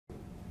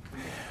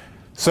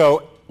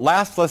So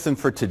last lesson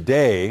for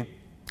today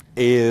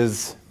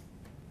is,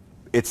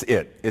 it's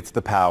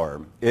the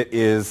power. It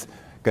is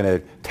going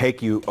to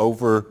take you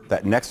over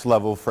that next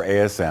level for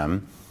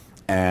ASM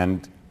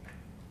and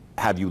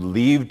have you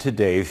leave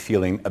today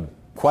feeling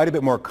quite a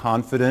bit more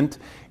confident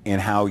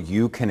in how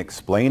you can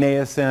explain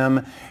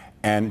ASM.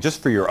 And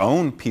just for your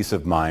own peace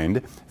of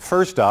mind,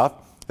 first off,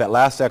 that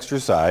last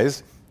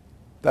exercise,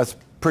 that's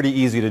pretty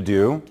easy to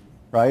do,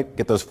 right?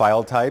 Get those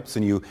file types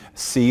and you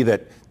see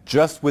that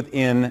just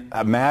within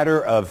a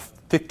matter of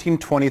 15,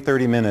 20,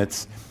 30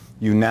 minutes,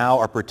 you now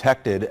are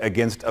protected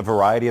against a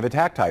variety of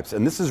attack types.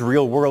 And this is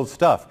real world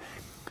stuff.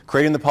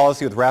 Creating the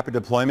policy with rapid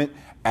deployment,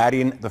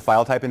 adding the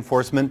file type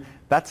enforcement,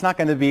 that's not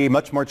going to be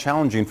much more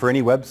challenging for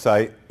any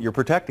website you're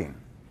protecting.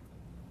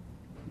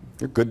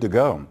 You're good to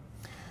go.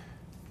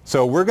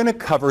 So we're going to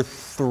cover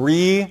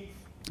three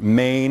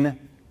main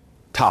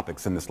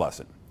topics in this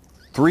lesson.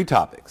 Three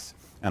topics.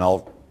 And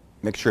I'll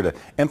make sure to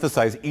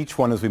emphasize each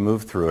one as we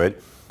move through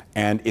it.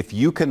 And if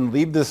you can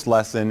leave this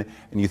lesson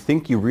and you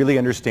think you really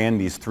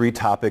understand these three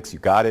topics, you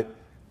got it,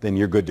 then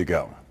you're good to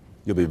go.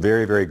 You'll be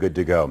very, very good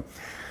to go.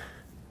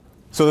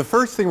 So the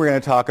first thing we're going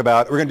to talk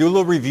about, we're going to do a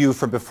little review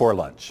from before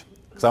lunch.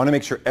 Because I want to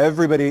make sure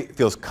everybody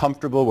feels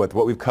comfortable with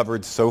what we've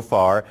covered so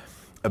far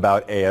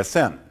about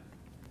ASM.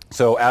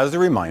 So as a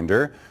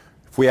reminder,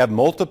 if we have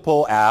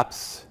multiple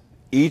apps,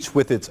 each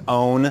with its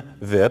own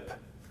VIP,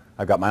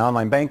 I've got my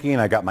online banking,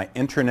 I've got my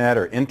intranet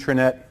or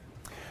intranet.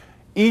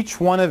 Each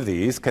one of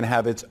these can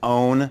have its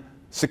own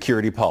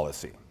security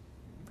policy.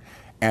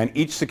 And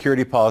each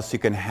security policy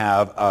can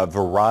have a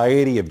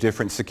variety of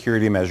different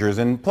security measures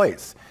in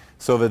place.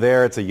 So over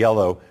there it's a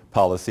yellow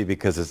policy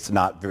because it's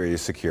not very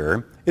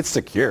secure. It's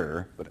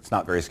secure, but it's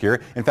not very secure.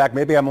 In fact,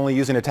 maybe I'm only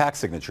using attack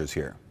signatures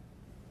here.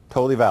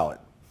 Totally valid.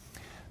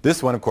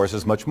 This one, of course,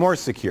 is much more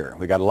secure.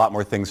 We got a lot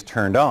more things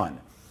turned on.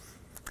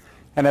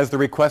 And as the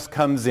request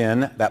comes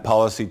in, that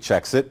policy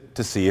checks it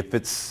to see if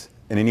it's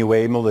in any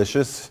way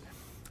malicious.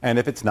 And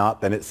if it's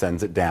not, then it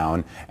sends it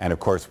down. And of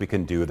course, we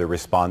can do the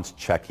response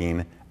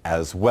checking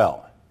as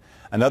well.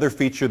 Another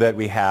feature that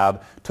we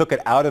have, took it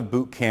out of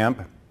boot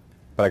camp,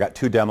 but I got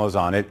two demos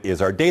on it,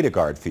 is our data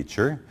guard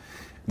feature.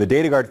 The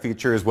data guard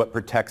feature is what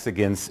protects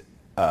against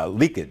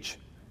leakage,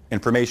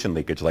 information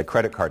leakage, like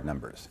credit card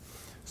numbers.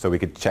 So we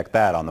could check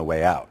that on the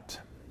way out.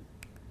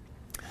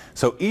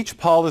 So each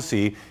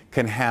policy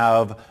can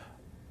have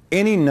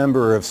any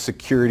number of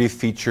security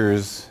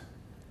features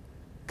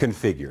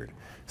configured.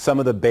 Some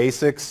of the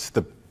basics,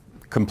 the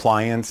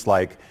compliance,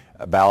 like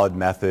a valid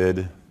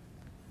method,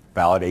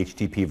 valid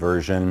HTTP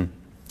version,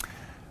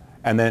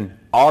 and then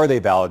are they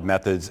valid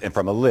methods, and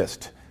from a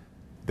list,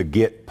 the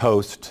get,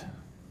 post,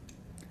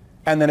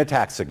 and then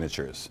attack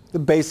signatures, the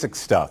basic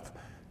stuff.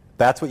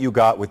 That's what you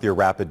got with your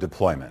rapid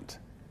deployment,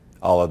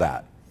 all of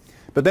that.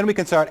 But then we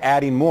can start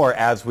adding more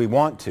as we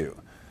want to.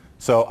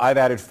 So I've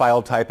added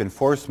file type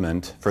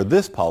enforcement for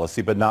this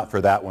policy, but not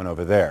for that one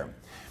over there.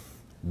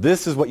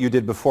 This is what you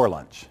did before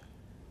lunch.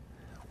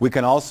 We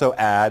can also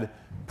add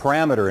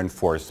parameter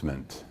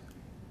enforcement.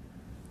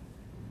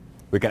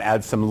 We can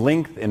add some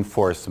length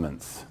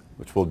enforcements,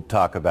 which we'll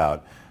talk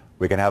about.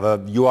 We can have a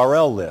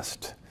URL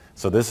list.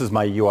 So this is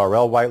my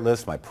URL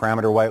whitelist, my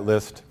parameter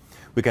whitelist.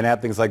 We can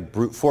add things like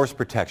brute force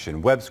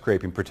protection, web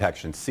scraping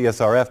protection,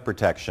 CSRF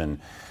protection,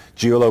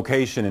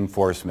 geolocation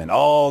enforcement,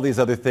 all these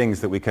other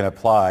things that we can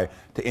apply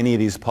to any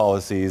of these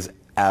policies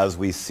as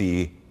we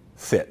see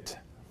fit.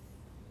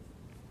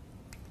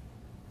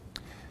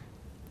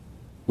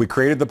 We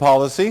created the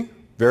policy,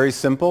 very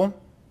simple,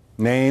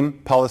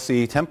 name,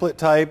 policy template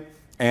type,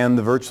 and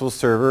the virtual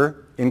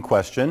server in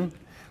question.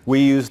 We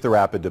used the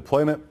rapid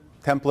deployment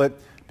template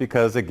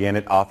because, again,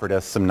 it offered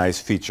us some nice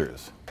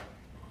features.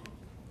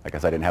 I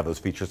guess I didn't have those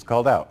features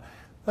called out.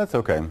 That's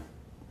okay.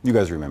 You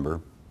guys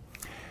remember.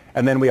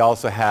 And then we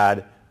also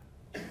had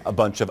a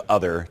bunch of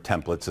other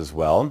templates as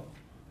well.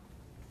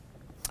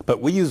 But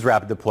we use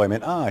rapid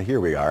deployment. Here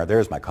we are.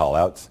 There's my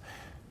callouts.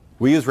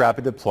 We use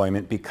rapid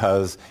deployment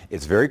because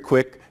it's very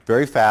quick,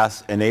 very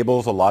fast,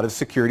 enables a lot of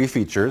security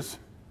features,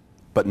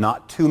 but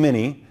not too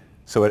many,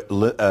 so it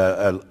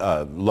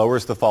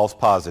lowers the false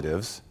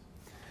positives.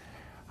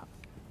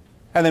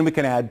 And then we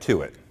can add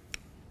to it.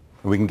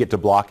 We can get to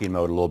blocking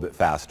mode a little bit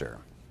faster.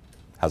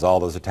 Has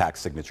all those attack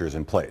signatures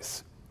in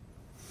place.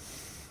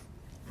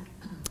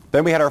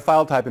 Then we had our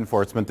file type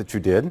enforcement that you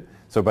did.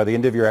 So by the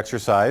end of your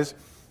exercise,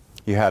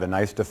 you had a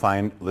nice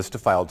defined list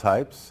of file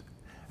types.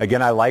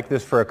 Again, I like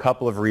this for a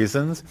couple of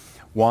reasons.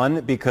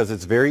 One, because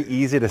it's very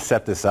easy to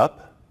set this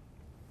up,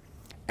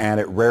 and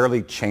it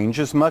rarely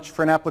changes much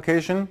for an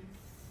application.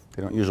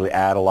 They don't usually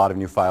add a lot of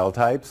new file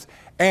types.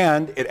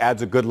 And it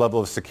adds a good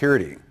level of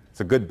security. It's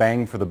a good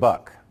bang for the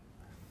buck.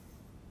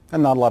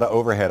 And not a lot of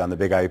overhead on the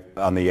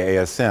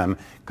ASM,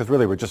 because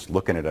really we're just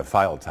looking at a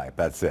file type.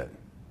 That's it.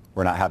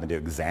 We're not having to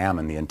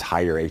examine the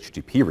entire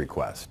HTTP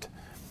request.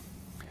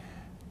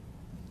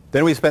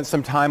 Then we spent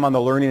some time on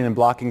the learning and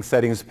blocking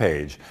settings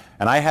page.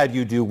 And I had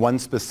you do one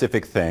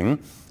specific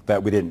thing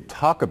that we didn't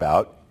talk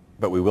about,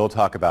 but we will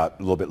talk about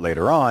a little bit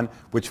later on,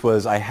 which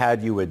was I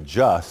had you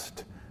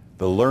adjust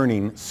the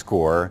learning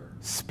score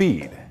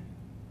speed,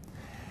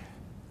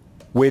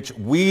 which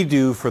we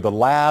do for the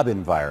lab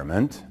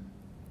environment.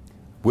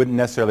 Wouldn't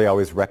necessarily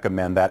always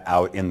recommend that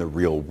out in the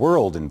real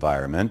world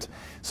environment.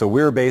 So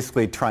we're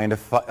basically trying to,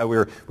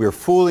 we're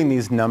fooling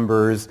these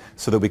numbers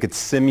so that we could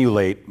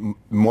simulate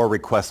more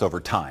requests over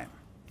time.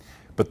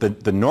 But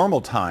the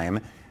normal time,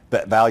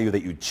 that value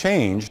that you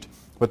changed,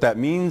 what that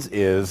means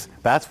is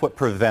that's what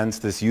prevents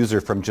this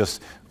user from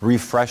just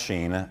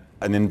refreshing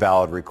an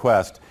invalid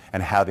request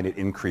and having it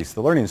increase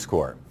the learning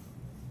score.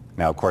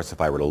 Now, of course,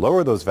 if I were to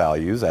lower those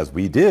values, as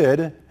we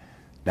did,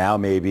 now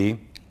maybe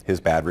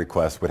his bad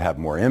request would have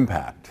more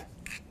impact.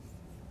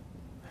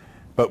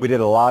 But we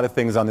did a lot of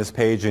things on this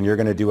page, and you're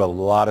going to do a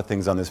lot of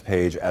things on this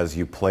page as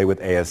you play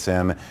with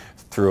ASM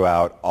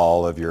throughout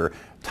all of your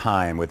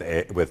time with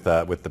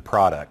the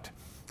product.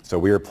 So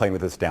we are playing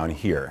with this down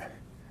here.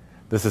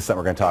 This is something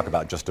we're going to talk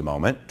about in just a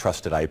moment,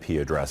 trusted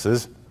IP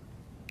addresses.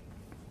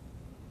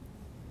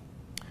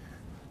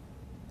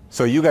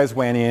 So you guys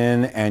went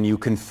in and you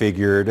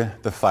configured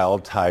the file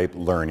type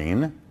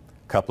learning. A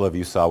couple of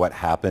you saw what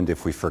happened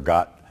if we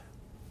forgot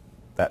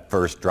that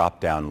first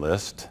drop-down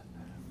list.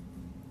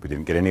 We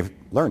didn't get any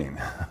learning.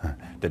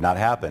 Did not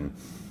happen.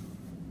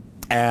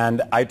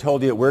 And I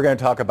told you we're going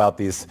to talk about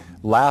these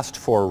last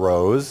 4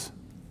 rows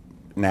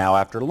now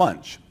after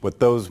lunch, what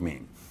those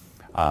mean,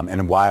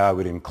 and why I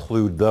would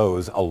include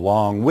those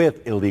along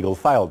with illegal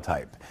file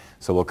type.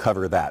 So we'll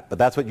cover that. But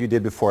that's what you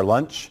did before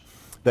lunch.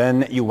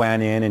 Then you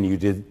went in and you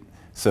did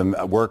some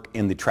work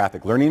in the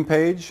traffic learning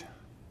page.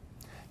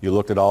 You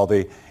looked at all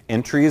the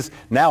entries.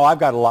 Now I've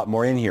got a lot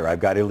more in here. I've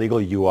got illegal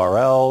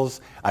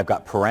URLs, I've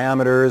got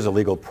parameters,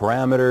 illegal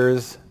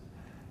parameters,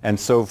 and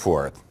so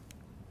forth.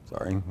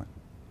 Sorry,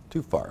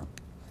 too far.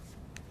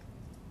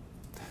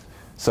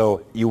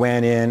 So you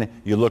went in,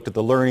 you looked at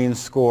the learning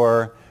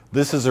score.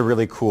 This is a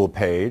really cool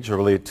page. You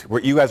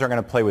guys aren't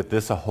going to play with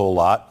this a whole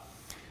lot.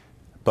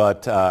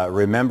 But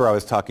remember I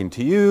was talking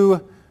to you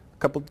a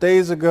couple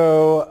days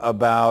ago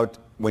about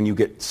when you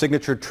get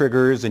signature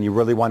triggers and you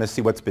really want to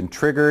see what's been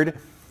triggered.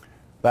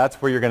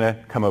 That's where you're going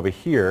to come over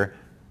here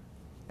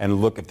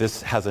and look if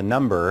this has a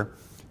number.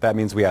 That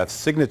means we have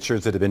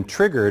signatures that have been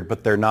triggered,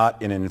 but they're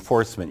not in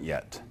enforcement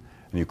yet.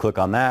 And you click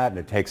on that, and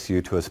it takes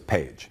you to a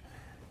page.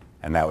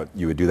 And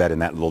you would do that in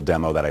that little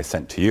demo that I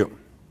sent to you.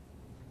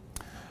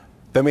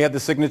 Then we have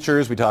the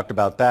signatures. We talked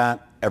about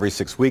that. Every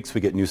 6 weeks,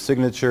 we get new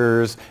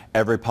signatures.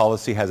 Every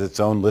policy has its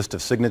own list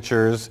of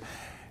signatures.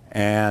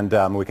 And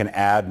we can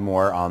add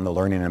more on the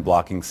learning and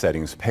blocking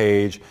settings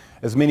page.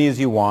 As many as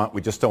you want.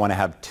 We just don't want to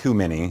have too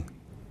many,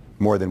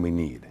 more than we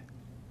need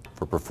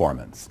for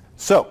performance.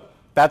 So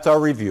that's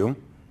our review.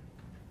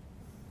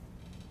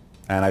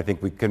 And I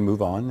think we can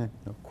move on.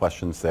 No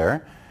questions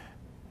there.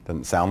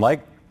 Doesn't sound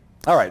like.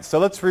 All right, so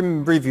let's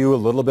review a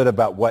little bit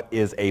about what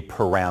is a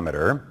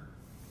parameter.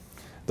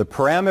 The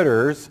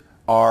parameters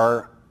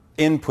are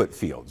input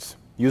fields,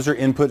 user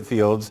input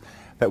fields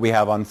that we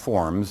have on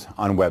forms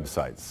on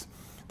websites.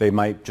 They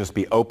might just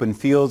be open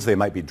fields, they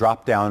might be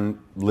drop-down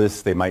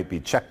lists, they might be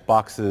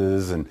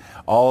checkboxes, and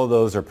all of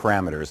those are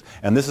parameters.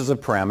 And this is a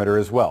parameter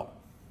as well.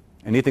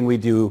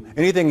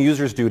 Anything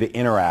users do to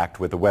interact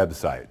with the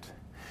website.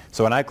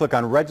 So when I click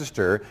on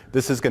register,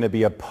 this is going to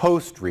be a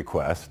post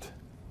request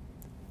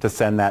to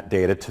send that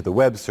data to the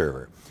web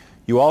server.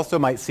 You also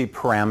might see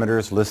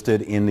parameters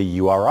listed in the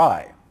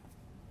URI.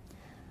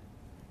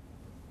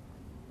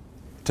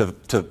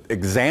 To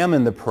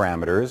examine the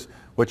parameters,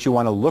 what you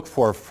want to look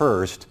for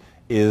first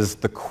is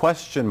the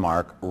question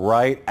mark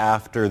right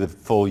after the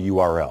full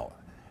URL.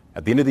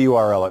 At the end of the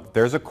URL, if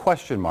there's a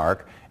question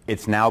mark,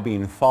 it's now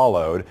being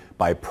followed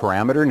by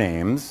parameter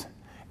names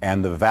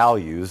and the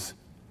values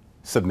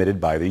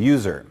submitted by the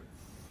user.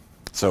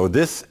 So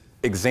this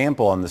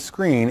example on the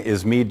screen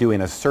is me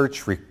doing a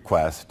search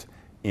request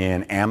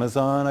in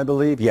Amazon, I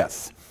believe.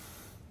 Yes.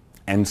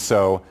 And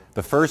so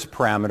the first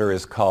parameter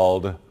is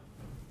called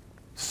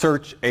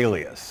search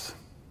alias.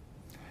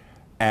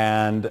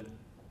 And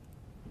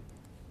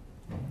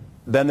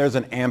then there's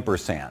an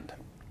ampersand.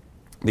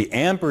 The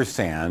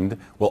ampersand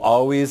will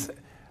always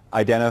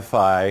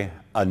identify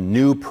a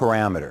new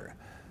parameter.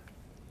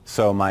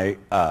 So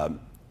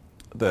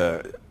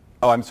the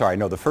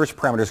first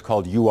parameter is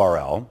called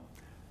URL,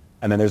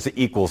 and then there's the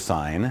equal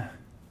sign,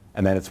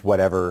 and then it's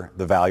whatever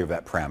the value of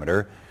that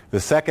parameter. The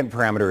second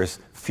parameter is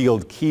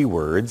field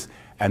keywords,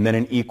 and then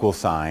an equal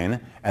sign,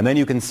 and then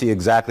you can see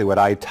exactly what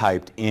I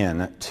typed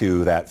in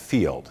to that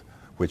field,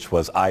 which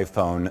was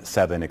iPhone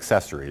 7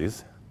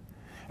 accessories.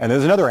 And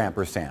there's another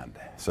ampersand.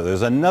 So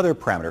there's another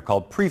parameter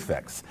called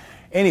prefix.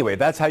 Anyway,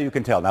 that's how you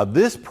can tell. Now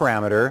this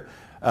parameter,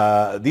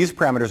 these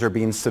parameters are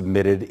being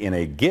submitted in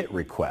a GET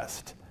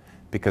request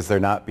because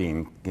they're not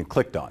being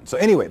clicked on. So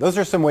anyway, those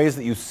are some ways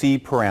that you see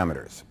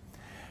parameters.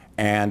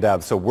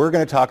 And so we're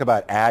going to talk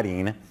about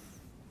adding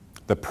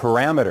the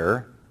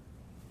parameter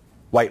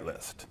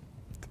whitelist,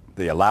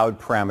 the allowed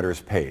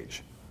parameters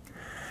page.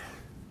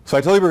 So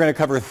I told you we're going to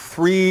cover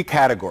 3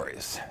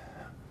 categories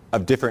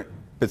of different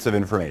bits of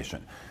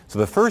information. So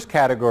the first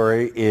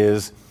category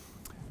is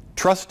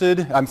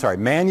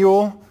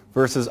manual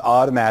versus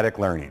automatic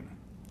learning.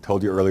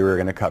 Told you earlier we were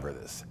going to cover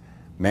this.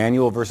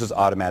 Manual versus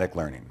automatic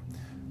learning.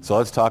 So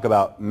let's talk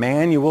about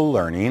manual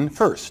learning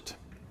first.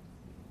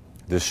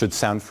 This should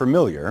sound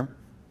familiar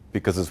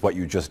because it's what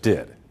you just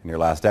did in your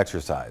last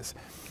exercise.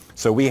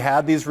 So we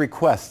had these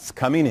requests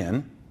coming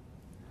in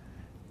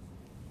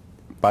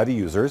by the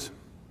users.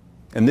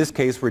 In this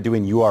case, we're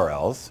doing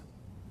URLs.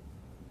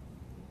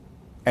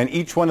 And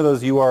each one of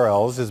those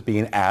URLs is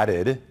being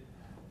added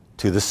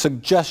to the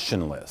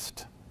suggestion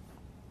list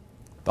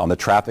on the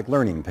traffic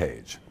learning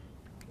page.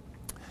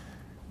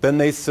 Then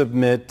they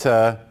submit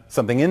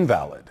something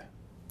invalid.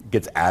 It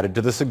gets added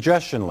to the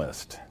suggestion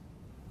list.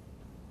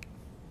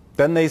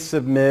 Then they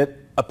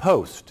submit a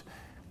post.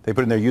 They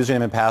put in their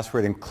username and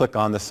password and click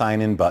on the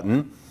sign in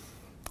button.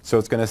 So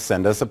it's going to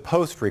send us a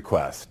post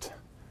request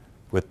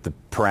with the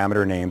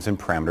parameter names and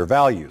parameter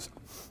values.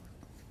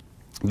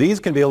 These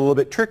can be a little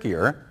bit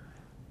trickier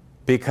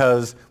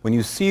because when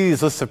you see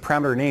these lists of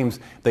parameter names,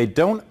 they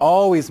don't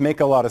always make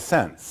a lot of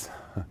sense.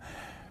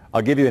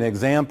 I'll give you an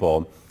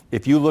example.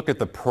 If you look at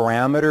the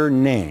parameter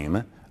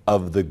name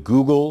of the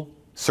Google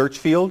search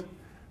field,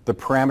 the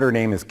parameter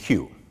name is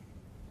Q.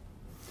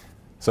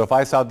 So if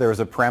I saw there was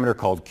a parameter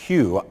called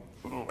Q,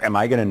 am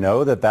I going to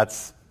know that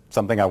that's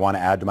something I want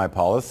to add to my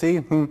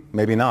policy?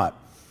 Maybe not.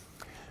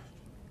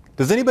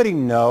 Does anybody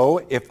know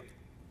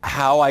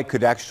how I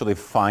could actually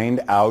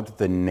find out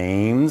the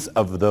names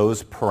of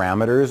those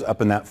parameters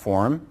up in that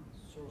form?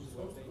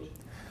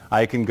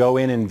 I can go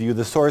in and view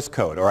the source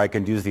code, or I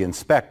can use the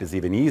inspect. Is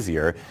even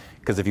easier,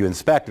 because if you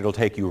inspect, it'll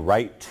take you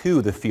right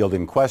to the field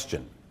in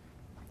question.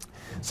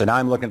 So now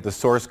I'm looking at the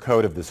source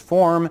code of this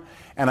form,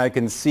 and I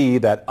can see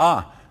that,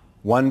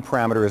 one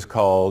parameter is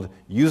called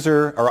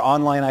user or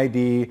online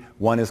ID,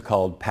 one is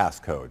called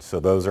passcode. So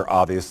those are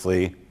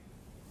obviously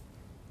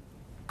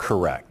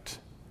correct.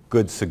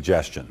 Good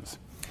suggestions.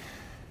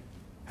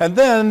 And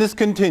then this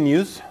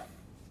continues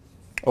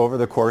over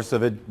the course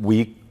of a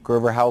week or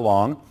over how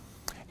long,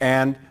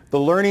 and the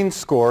learning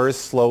scores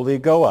slowly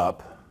go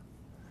up.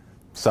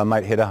 Some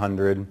might hit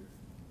 100.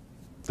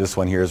 This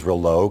one here is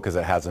real low because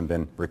it hasn't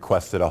been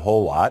requested a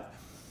whole lot.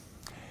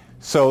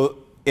 So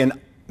in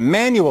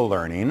manual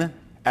learning,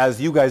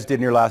 as you guys did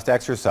in your last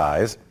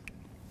exercise,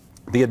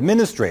 the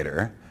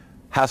administrator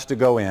has to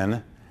go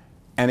in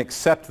and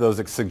accept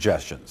those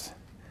suggestions.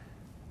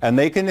 And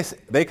they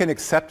can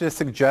accept a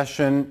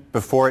suggestion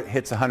before it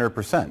hits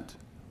 100%.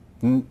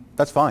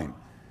 That's fine.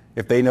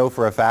 If they know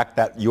for a fact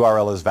that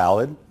URL is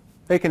valid,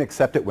 they can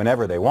accept it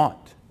whenever they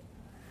want.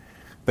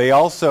 They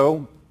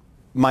also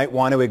might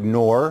want to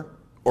ignore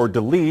or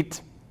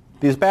delete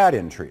these bad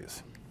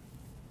entries.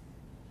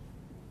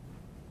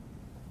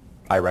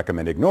 I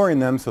recommend ignoring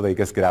them so they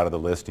just get out of the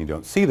list and you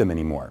don't see them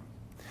anymore.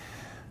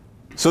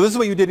 So this is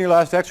what you did in your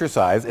last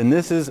exercise, and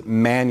this is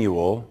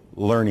manual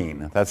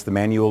learning. That's the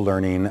manual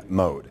learning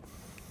mode.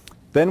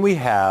 Then we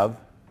have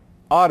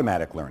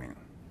automatic learning.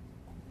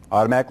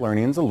 Automatic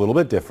learning is a little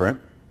bit different,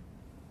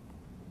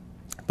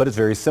 but it's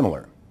very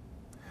similar.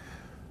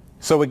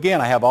 So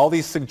again, I have all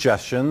these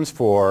suggestions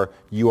for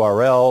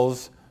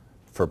URLs,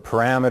 for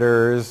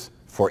parameters,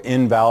 for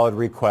invalid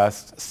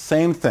requests.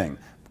 Same thing.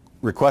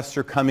 Requests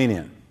are coming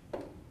in.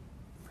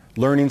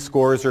 Learning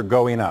scores are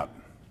going up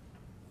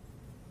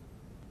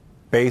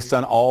based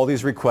on all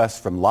these requests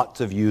from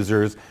lots of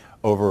users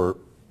over,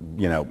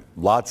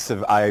 lots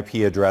of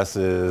IP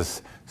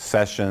addresses,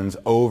 sessions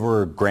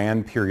over a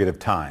grand period of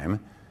time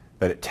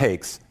that it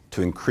takes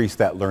to increase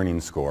that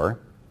learning score.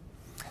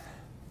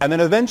 And then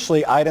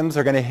eventually items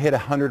are going to hit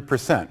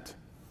 100%.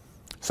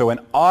 So in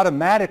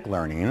automatic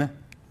learning,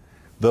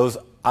 those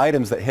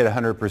items that hit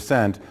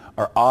 100%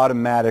 are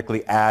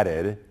automatically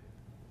added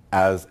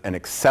as an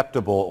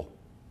acceptable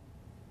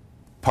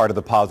part of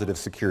the positive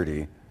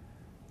security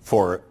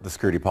for the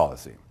security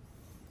policy.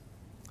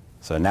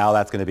 So now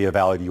that's going to be a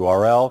valid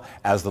URL.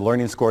 As the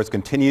learning scores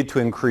continue to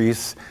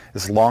increase,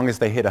 as long as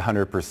they hit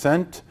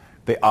 100%,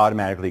 they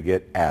automatically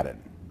get added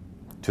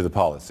to the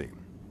policy.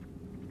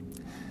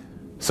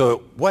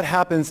 So what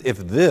happens if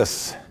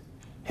this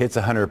hits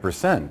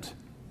 100%?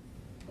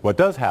 What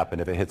does happen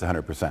if it hits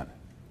 100%?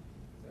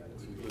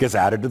 It gets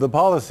added to the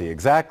policy,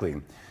 exactly.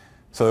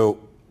 So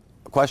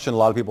a question a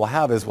lot of people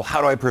have is, well,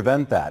 how do I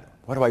prevent that?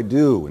 What do I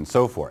do? And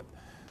so forth.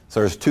 So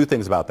there's two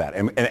things about that.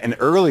 And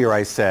earlier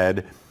I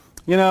said,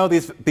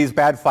 these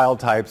bad file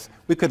types,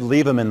 we could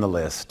leave them in the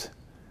list.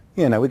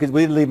 We could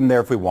leave them there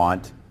if we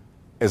want,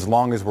 as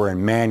long as we're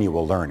in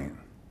manual learning.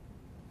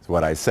 That's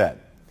what I said.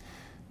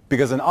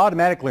 Because in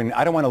automatic learning,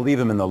 I don't want to leave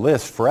them in the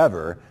list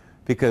forever,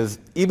 because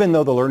even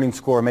though the learning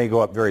score may go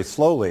up very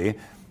slowly,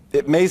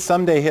 it may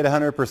someday hit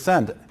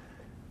 100%.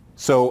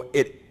 So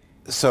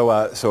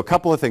a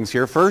couple of things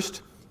here.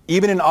 First,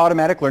 even in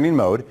automatic learning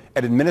mode,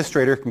 an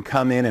administrator can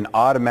come in and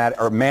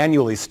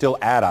manually still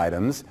add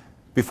items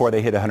before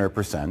they hit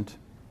 100%.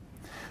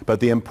 But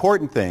the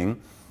important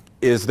thing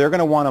is they're going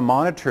to want to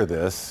monitor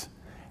this,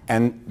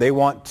 and they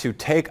want to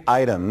take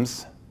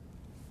items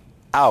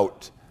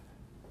out,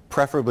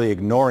 preferably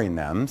ignoring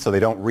them so they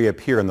don't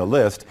reappear in the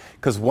list,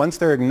 because once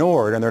they're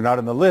ignored and they're not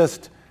in the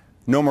list,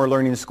 no more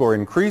learning score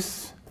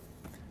increase,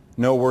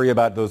 no worry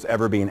about those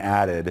ever being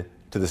added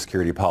to the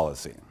security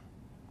policy.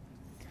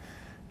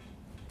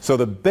 So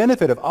the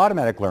benefit of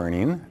automatic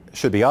learning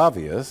should be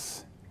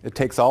obvious. It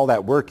takes all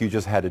that work you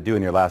just had to do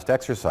in your last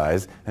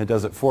exercise and it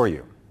does it for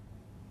you.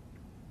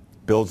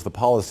 Builds the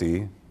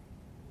policy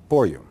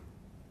for you.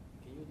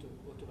 Can you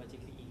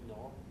automatically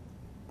ignore?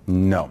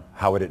 No.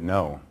 How would it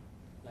know?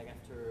 Like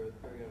after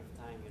a period of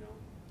time, you know?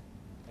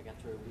 Like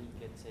after a week,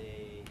 let's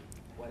say,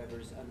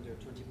 whatever's under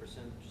 20%,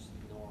 just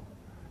ignore.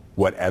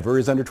 Whatever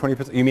is under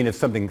 20%? You mean if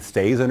something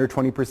stays under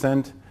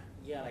 20%?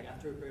 Yeah, like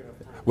after a period of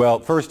time. Well,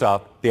 first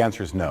off, the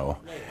answer is no.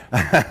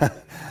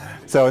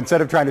 So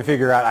instead of trying to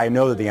figure out, I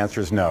know that the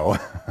answer is no.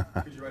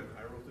 Could you write an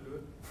iRule to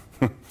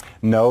do it?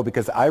 No,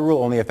 because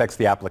iRule only affects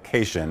the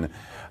application,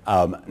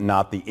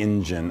 not the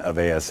engine of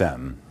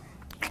ASM.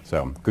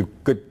 So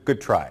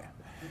good try.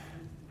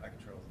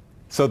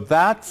 So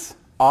that's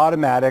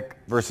automatic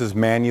versus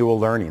manual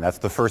learning. That's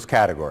the first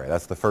category.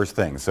 That's the first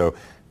thing. So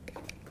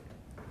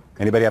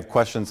anybody have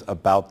questions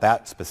about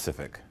that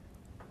specific?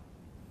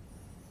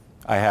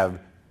 I have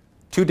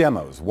two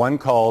demos, one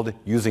called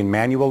using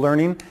manual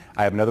learning.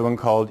 I have another one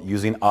called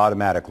using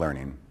automatic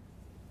learning.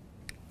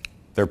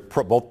 They're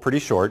both pretty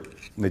short.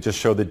 They just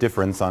show the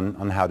difference on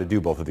how to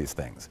do both of these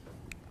things.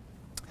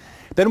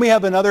 Then we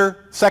have the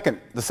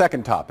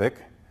second topic.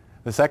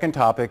 The second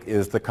topic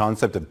is the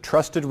concept of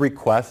trusted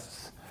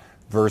requests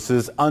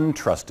versus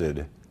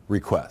untrusted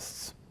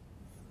requests.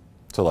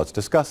 So let's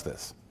discuss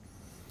this.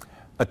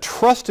 A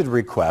trusted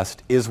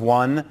request is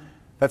one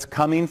that's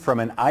coming from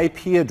an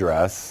IP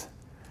address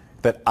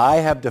that I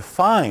have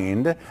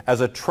defined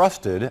as a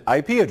trusted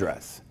IP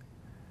address.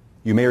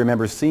 You may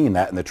remember seeing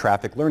that in the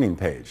traffic learning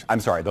page. I'm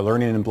sorry, the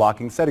learning and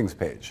blocking settings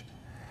page.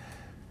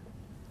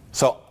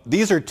 So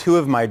these are two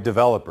of my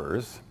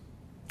developers,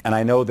 and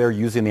I know they're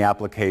using the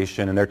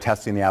application and they're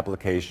testing the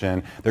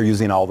application. They're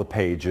using all the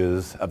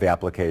pages of the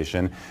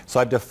application.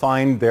 So I've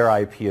defined their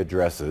IP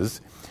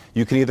addresses.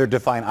 You can either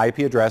define IP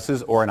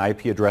addresses or an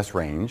IP address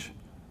range.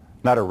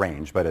 Not a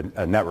range, but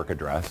a network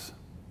address.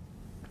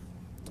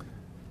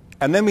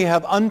 And then we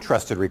have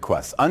untrusted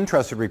requests.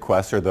 Untrusted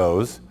requests are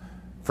those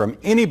from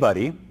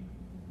anybody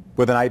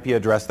with an IP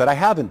address that I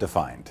haven't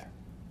defined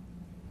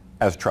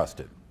as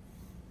trusted.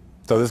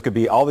 So this could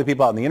be all the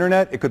people out on the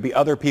internet. It could be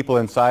other people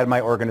inside my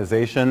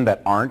organization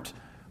that aren't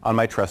on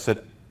my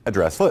trusted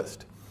address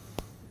list.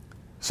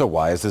 So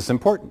why is this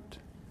important?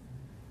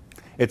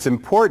 It's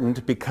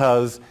important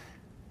because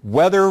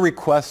whether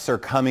requests are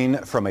coming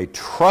from a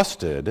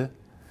trusted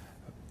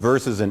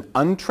versus an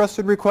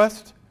untrusted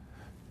request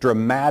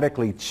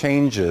dramatically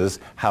changes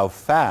how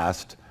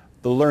fast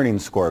the learning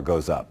score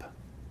goes up.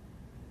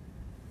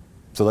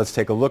 So let's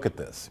take a look at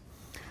this.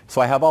 So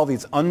I have all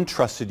these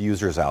untrusted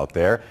users out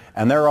there,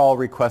 and they're all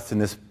requesting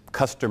this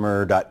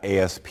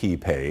customer.asp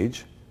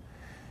page.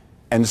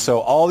 And so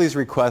all these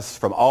requests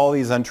from all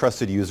these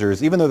untrusted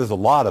users, even though there's a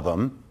lot of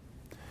them,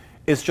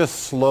 it's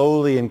just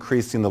slowly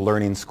increasing the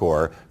learning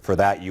score for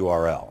that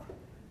URL.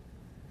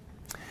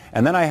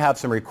 And then I have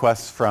some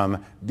requests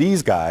from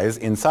these guys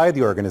inside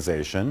the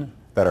organization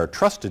that are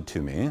trusted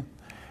to me,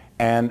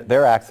 and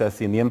they're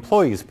accessing the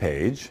employees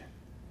page,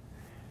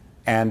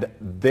 and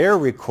their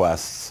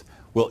requests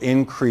will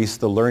increase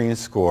the learning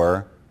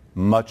score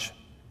much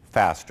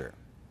faster.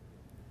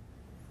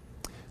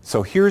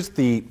 So here's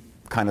the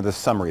kind of the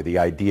summary, the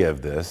idea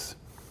of this.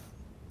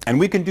 And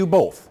we can do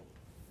both.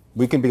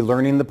 We can be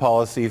learning the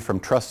policy from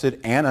trusted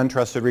and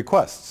untrusted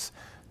requests.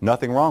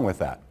 Nothing wrong with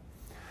that.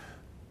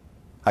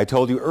 I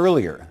told you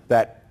earlier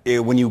that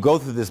when you go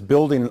through this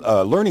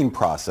learning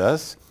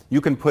process,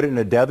 you can put it in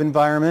a dev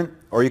environment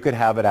or you could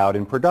have it out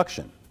in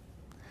production.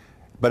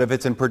 But if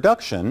it's in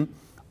production,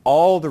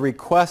 all the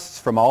requests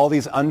from all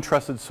these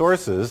untrusted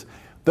sources,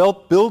 they'll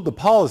build the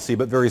policy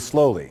but very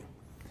slowly.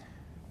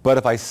 But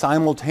if I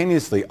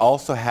simultaneously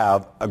also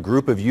have a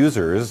group of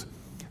users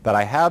that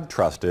I have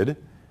trusted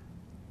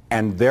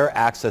and they're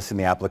accessing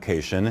the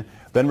application,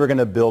 then we're going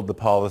to build the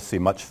policy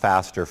much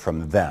faster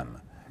from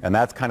them. And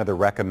that's kind of the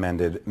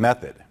recommended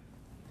method.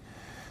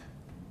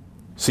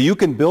 So you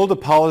can build a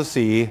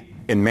policy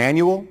in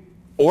manual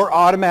or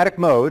automatic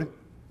mode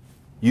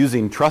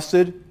using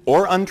trusted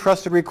or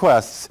untrusted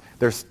requests.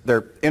 They're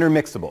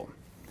intermixable.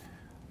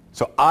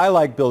 So I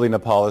like building a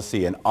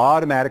policy in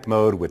automatic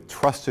mode with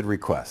trusted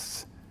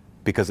requests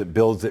because it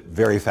builds it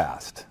very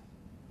fast.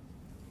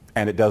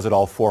 And it does it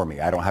all for me.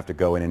 I don't have to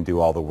go in and do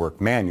all the work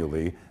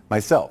manually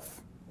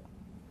myself.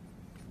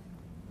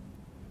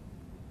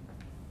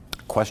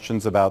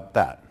 Questions about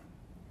that?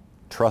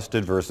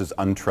 Trusted versus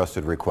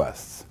untrusted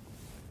requests.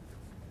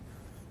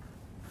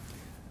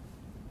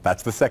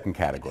 That's the second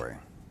category.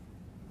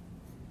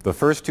 The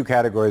first two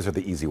categories are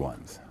the easy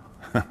ones.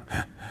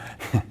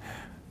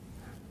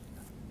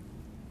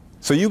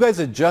 So you guys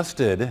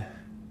adjusted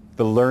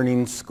the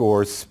learning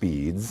score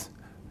speeds.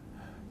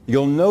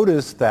 You'll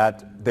notice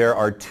that there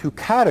are two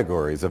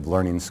categories of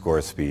learning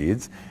score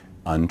speeds,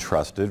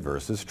 untrusted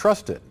versus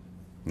trusted.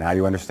 Now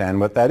you understand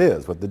what that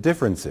is, what the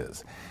difference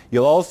is.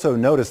 You'll also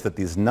notice that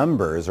these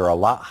numbers are a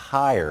lot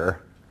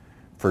higher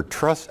for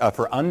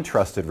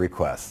untrusted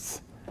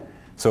requests.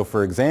 So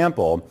for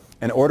example,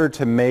 in order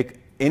to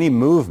make any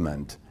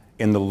movement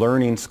in the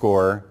learning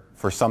score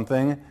for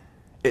something,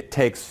 it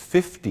takes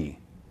 50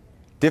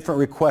 different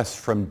requests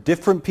from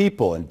different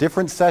people in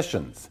different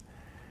sessions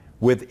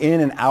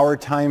within an hour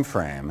time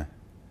frame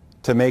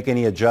to make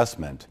any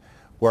adjustment.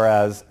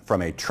 Whereas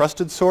from a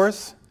trusted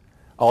source,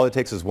 all it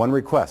takes is one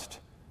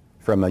request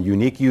from a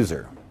unique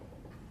user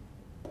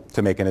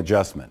to make an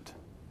adjustment.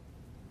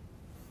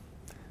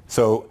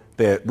 So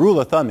the rule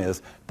of thumb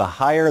is the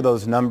higher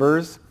those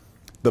numbers,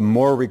 the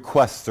more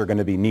requests are going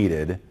to be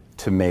needed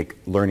to make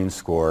learning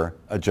score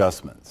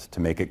adjustments, to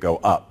make it go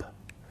up.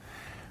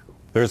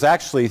 There's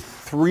actually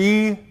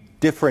 3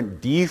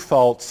 different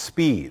default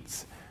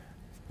speeds.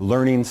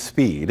 Learning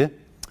speed.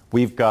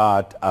 We've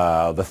got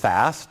the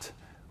fast,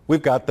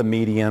 we've got the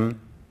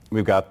medium,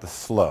 we've got the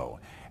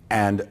slow.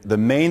 And the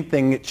main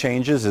thing it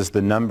changes is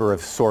the number of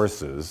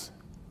sources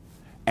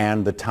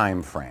and the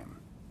time frame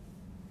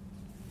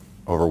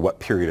over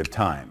what period of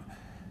time.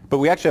 But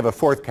we actually have a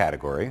 4th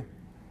category.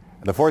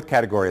 The 4th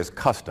category is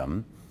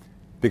custom,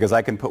 because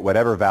I can put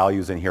whatever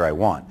values in here I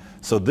want.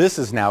 So this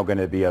is now going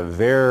to be a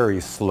very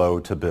slow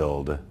to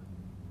build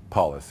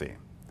policy.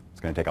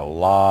 It's going to take a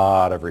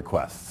lot of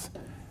requests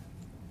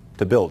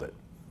to build it.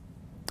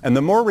 And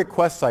the more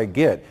requests I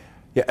get,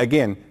 yeah,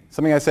 again,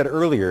 something I said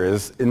earlier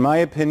is, in my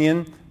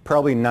opinion,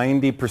 probably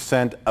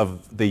 90%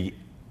 of the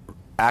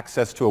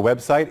access to a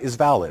website is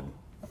valid.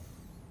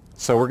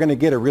 So we're going to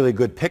get a really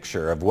good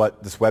picture of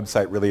what this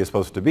website really is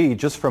supposed to be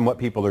just from what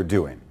people are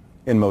doing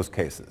in most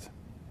cases.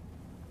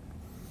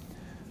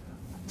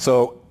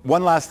 So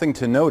one last thing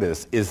to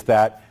notice is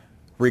that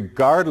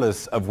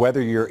regardless of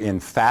whether you're in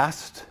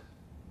fast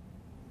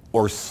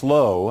or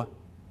slow,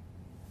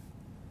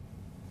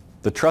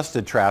 the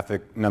trusted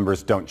traffic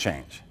numbers don't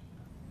change,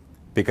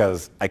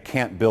 because I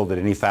can't build it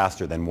any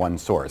faster than one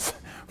source,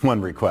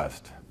 one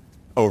request,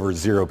 over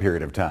 0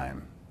 period of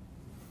time.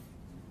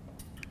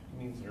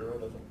 You mean 0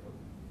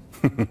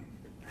 doesn't work?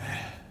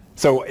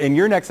 So in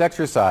your next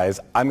exercise,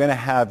 I'm going to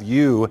have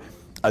you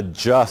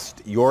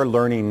adjust your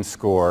learning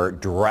score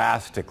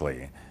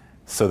drastically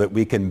so that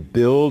we can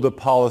build a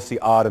policy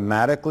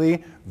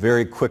automatically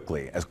very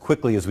quickly, as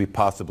quickly as we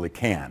possibly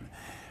can.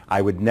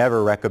 I would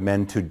never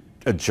recommend to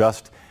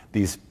adjust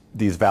these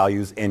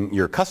values in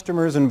your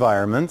customers'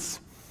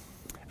 environments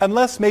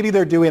unless maybe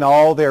they're doing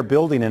all their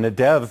building in a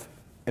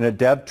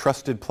dev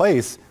trusted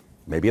place.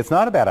 Maybe it's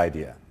not a bad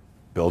idea.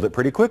 Build it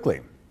pretty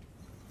quickly.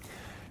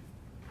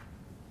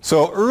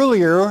 So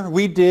earlier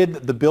we did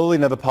the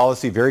building of a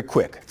policy very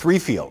quick. 3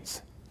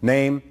 fields: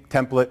 name,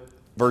 template,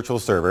 virtual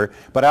server.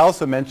 But I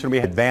also mentioned we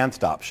had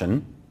advanced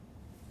option.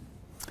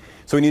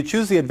 So when you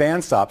choose the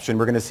advanced option,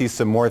 we're going to see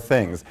some more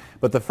things.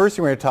 But the first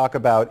thing we're going to talk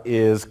about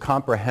is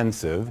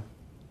comprehensive.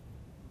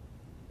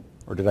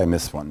 Or did I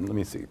miss one? Let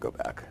me see. Go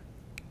back.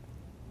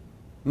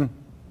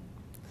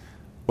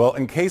 Well,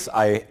 in case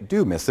I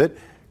do miss it,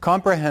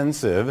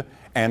 comprehensive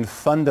and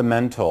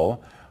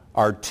fundamental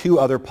are 2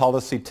 other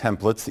policy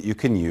templates that you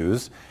can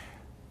use,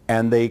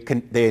 and they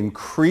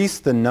increase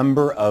the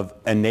number of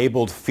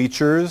enabled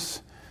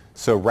features.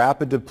 So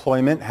rapid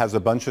deployment has a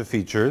bunch of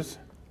features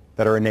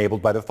that are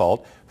enabled by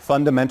default.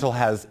 Fundamental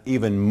has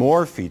even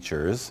more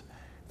features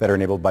that are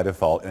enabled by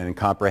default, and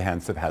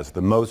comprehensive has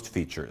the most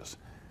features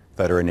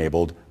that are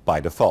enabled by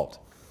default.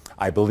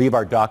 I believe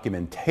our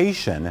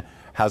documentation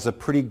has a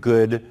pretty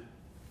good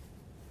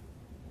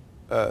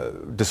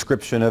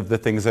description of the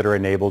things that are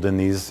enabled in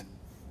these.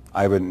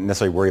 I wouldn't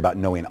necessarily worry about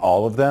knowing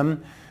all of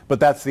them, but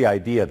that's the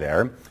idea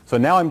there. So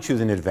now I'm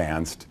choosing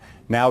advanced.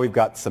 Now we've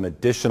got some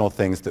additional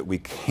things that we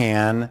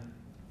can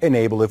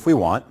enable if we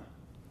want.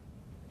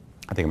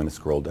 I think I'm going to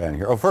scroll down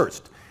here. Oh,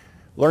 first,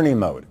 learning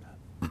mode.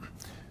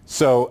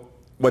 So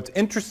what's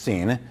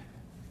interesting,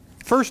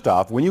 first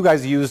off, when you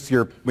guys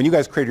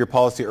created your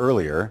policy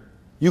earlier,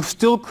 you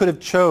still could have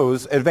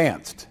chose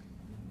advanced.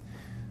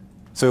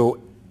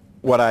 So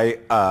what I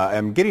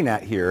am getting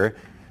at here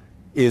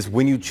is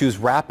when you choose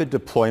rapid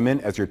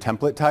deployment as your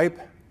template type,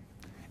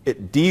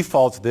 it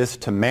defaults this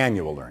to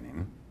manual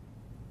learning.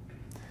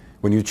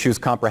 When you choose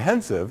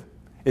comprehensive,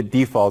 it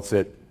defaults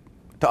it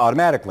to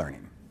automatic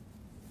learning.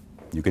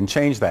 You can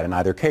change that in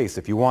either case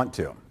if you want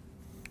to.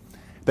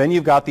 Then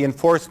you've got the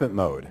enforcement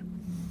mode.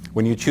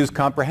 When you choose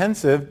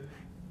comprehensive,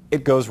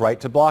 it goes right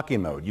to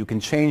blocking mode. You can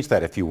change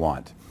that if you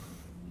want.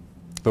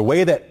 The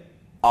way that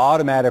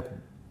automatic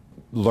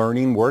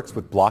learning works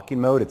with blocking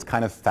mode, it's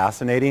kind of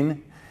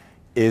fascinating,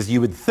 is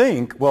you would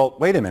think, well,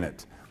 wait a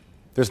minute,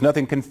 there's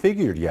nothing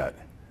configured yet.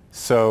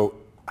 So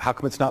how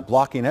come it's not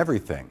blocking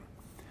everything?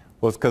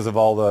 Well, it's because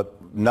of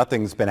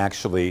nothing's been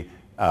actually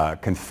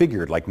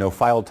configured, like no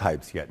file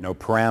types yet, no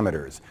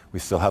parameters. We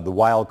still have the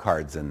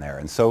wildcards in there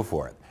and so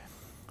forth.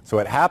 So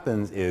what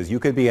happens is you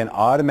could be in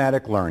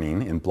automatic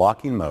learning in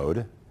blocking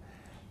mode,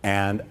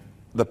 and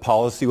the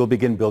policy will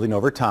begin building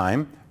over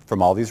time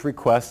from all these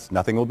requests.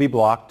 Nothing will be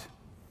blocked.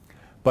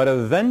 But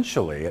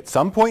eventually, at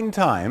some point in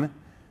time,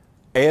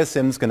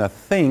 ASM's going to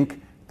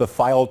think the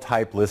file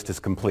type list is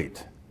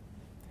complete.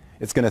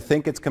 It's going to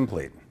think it's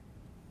complete.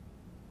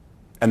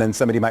 And then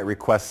somebody might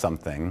request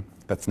something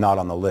that's not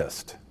on the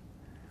list.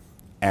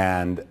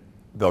 And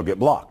they'll get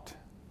blocked.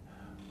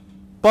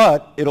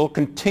 But it'll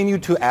continue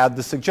to add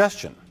the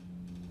suggestion.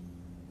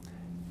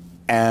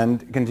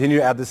 And continue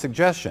to add the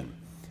suggestion.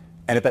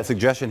 And if that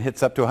suggestion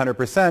hits up to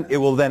 100%, it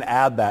will then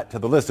add that to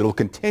the list. It'll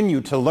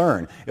continue to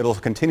learn. It'll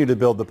continue to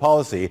build the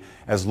policy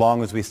as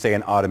long as we stay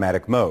in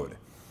automatic mode.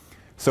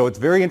 So it's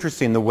very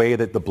interesting the way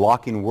that the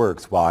blocking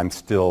works while I'm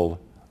still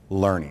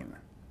learning.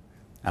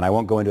 And I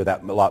won't go into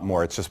that a lot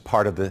more. It's just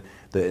part of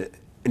the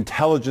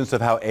intelligence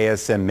of how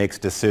ASM makes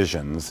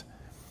decisions.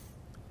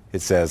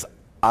 It says,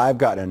 I've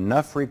got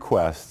enough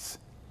requests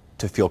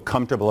to feel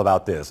comfortable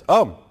about this.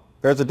 Oh,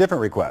 there's a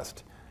different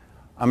request.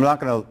 I'm not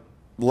going to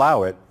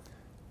allow it,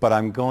 but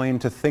I'm going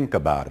to think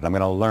about it. I'm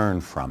going to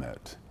learn from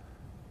it.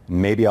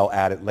 Maybe I'll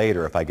add it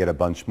later if I get a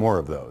bunch more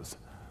of those.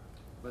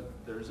 But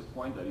there's a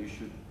point that you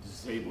should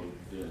disable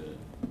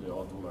the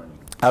auto-learning.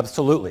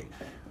 Absolutely.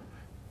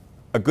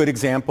 A good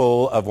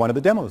example of one of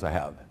the demos I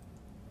have.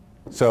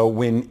 So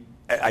when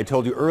I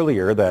told you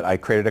earlier that I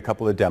created a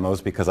couple of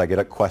demos because I get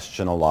a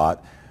question a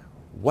lot.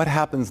 What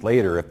happens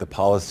later if the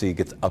policy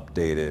gets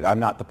updated? I'm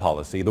not the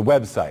policy, the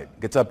website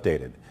gets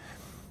updated.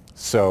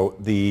 So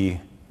the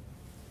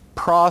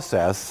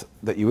process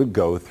that you would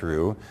go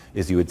through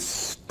is you would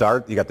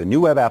start, you got the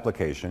new web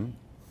application,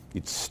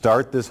 you'd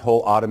start this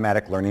whole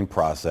automatic learning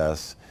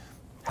process,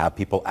 have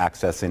people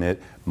accessing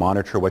it,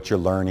 monitor what you're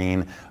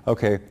learning,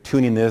 okay,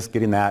 tuning this,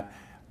 getting that.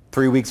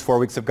 3 weeks, 4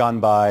 weeks have gone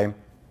by.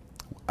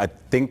 I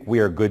think we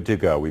are good to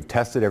go. We've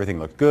tested, everything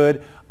looked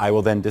good. I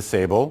will then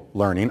disable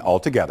learning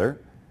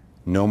altogether.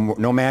 No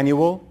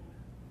manual,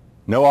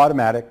 no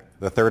automatic.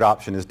 The third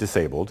option is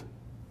disabled.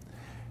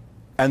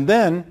 And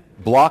then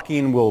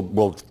blocking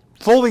will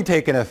fully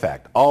take an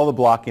effect, all the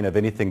blocking of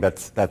anything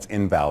that's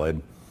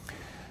invalid.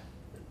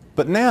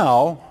 But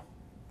now,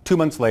 2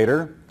 months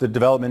later, the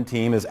development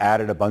team has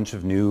added a bunch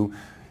of new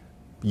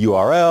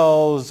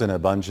URLs and a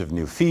bunch of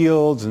new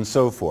fields and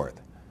so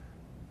forth.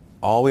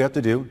 All we have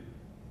to do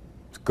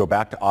is go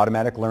back to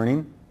automatic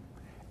learning,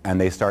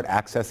 and they start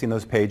accessing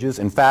those pages.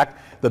 In fact,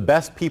 the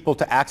best people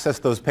to access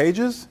those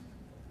pages,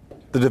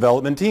 the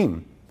development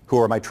team, who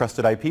are my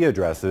trusted IP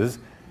addresses,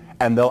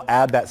 and they'll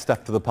add that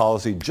stuff to the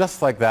policy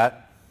just like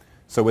that.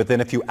 So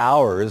within a few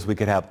hours, we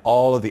could have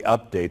all of the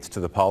updates to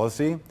the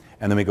policy,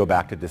 and then we go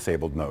back to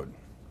disabled mode.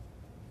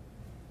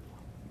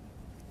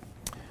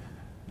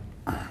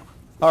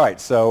 All right,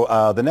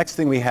 so the next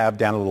thing we have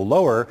down a little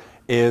lower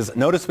is,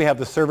 notice we have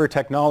the server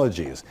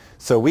technologies.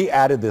 So we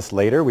added this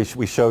later. We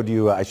showed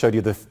you, I showed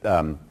you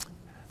the,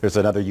 there's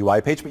another UI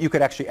page, but you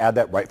could actually add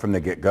that right from the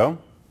get-go.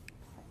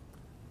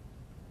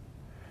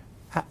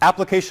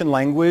 Application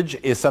language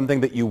is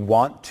something that you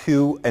want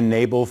to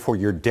enable for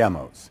your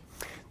demos.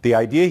 The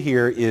idea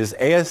here is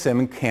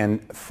ASM can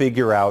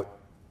figure out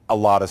a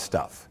lot of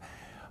stuff.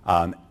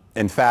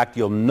 In fact,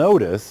 you'll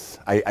notice,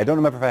 I don't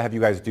remember if I have you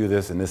guys do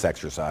this in this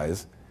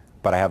exercise,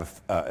 but I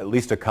have at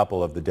least a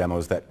couple of the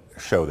demos that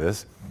show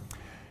this.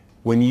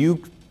 When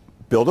you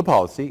build a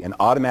policy in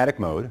automatic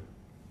mode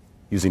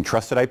using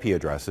trusted IP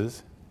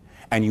addresses,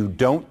 and you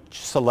don't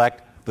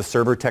select the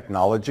server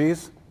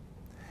technologies,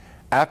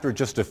 after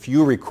just a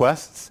few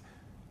requests,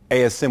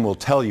 ASM will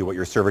tell you what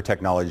your server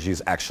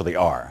technologies actually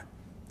are.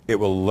 It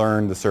will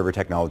learn the server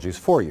technologies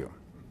for you.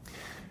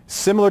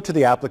 Similar to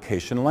the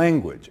application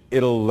language,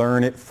 it'll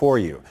learn it for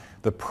you.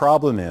 The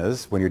problem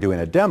is, when you're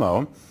doing a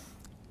demo,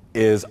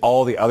 is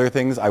all the other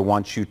things I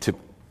want you to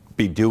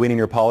be doing in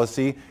your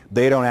policy,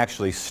 they don't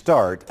actually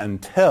start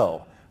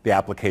until the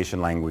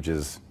application language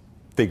is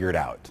figured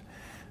out.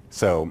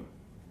 So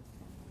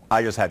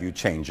I just have you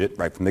change it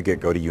right from the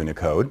get-go to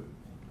Unicode.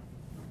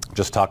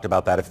 Just talked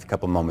about that a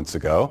couple moments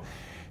ago.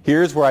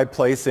 Here's where I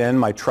place in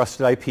my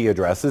trusted IP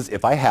addresses,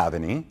 if I have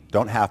any.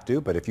 Don't have to,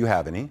 but if you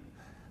have any.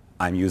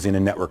 I'm using a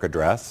network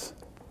address.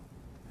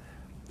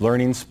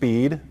 Learning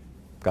speed,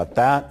 got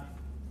that.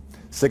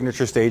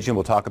 Signature staging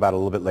we'll talk about a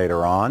little bit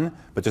later on,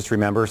 but just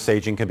remember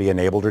staging can be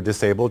enabled or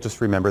disabled. Just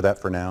remember that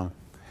for now.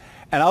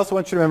 And I also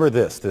want you to remember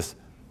this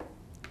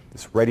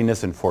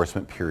readiness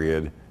enforcement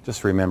period.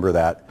 Just remember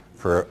that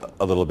for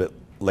a little bit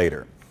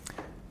later.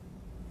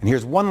 And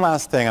here's one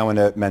last thing I want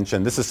to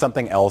mention. This is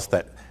something else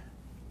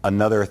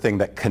another thing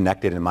that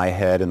connected in my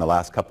head in the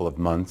last couple of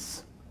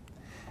months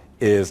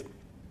is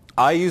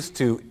I used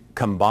to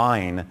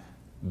combine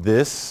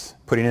this,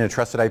 putting in a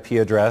trusted IP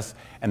address,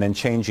 and then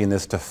changing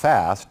this to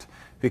fast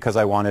because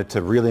I wanted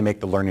to really make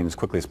the learning as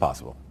quickly as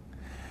possible.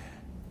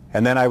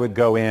 And then I would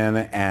go in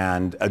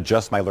and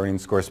adjust my learning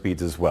score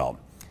speeds as well.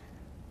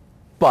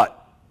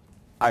 But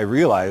I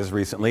realized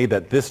recently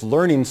that this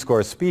learning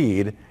score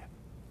speed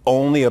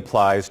only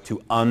applies to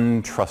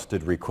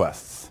untrusted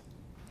requests.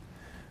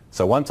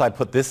 So once I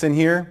put this in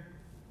here,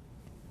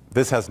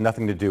 this has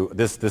nothing to do,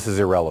 this is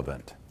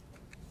irrelevant.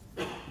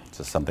 It's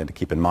just something to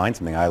keep in mind,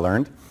 something I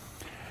learned.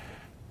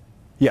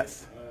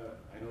 Yes?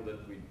 I know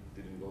that we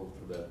didn't go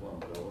through that one,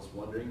 but I was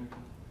wondering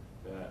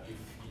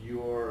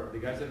if the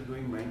guys that are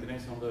doing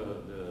maintenance on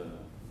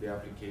the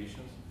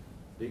applications,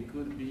 they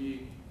could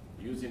be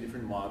using a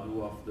different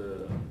module of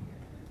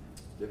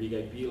the the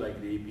BIG-IP,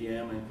 like the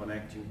APM, and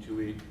connecting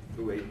to it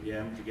through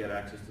APM to get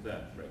access to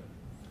that, right?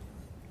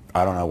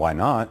 I don't know why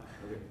not.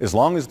 Okay. As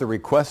long as the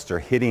requests are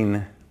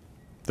hitting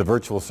the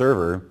virtual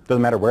server,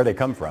 doesn't matter where they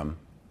come from.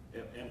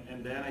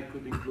 And then I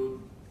could include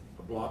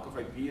a block of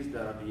IPs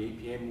that the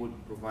APM would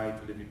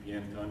provide to the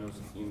VPN tunnels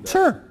in that.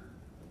 Sure.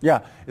 Yeah,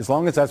 as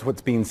long as that's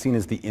what's being seen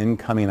as the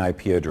incoming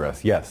IP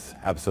address. Yes,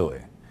 absolutely.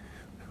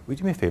 Would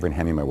you do me a favor and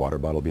hand me my water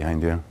bottle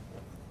behind you?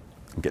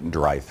 I'm getting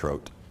dry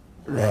throat.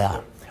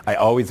 Yeah. I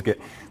always get,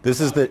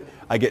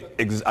 I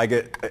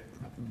get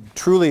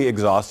truly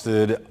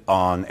exhausted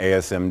on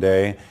ASM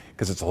day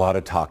because it's a lot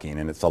of talking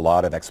and it's a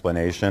lot of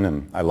explanation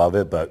and I love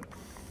it, but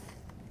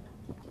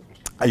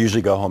I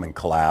usually go home and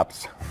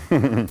collapse.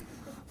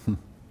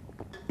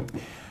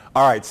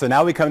 All right, so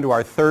now we come to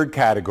our third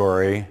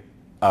category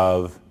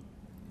of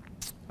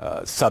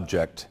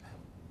subject,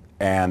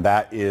 and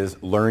that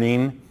is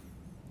learning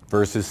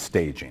versus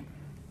staging.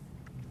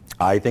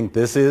 I think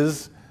this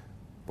is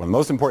one of the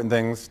most important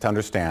things to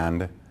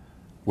understand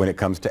when it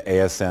comes to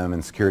ASM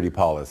and security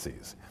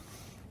policies.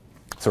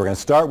 So we're going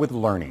to start with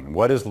learning.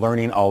 What is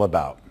learning all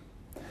about?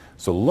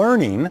 So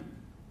learning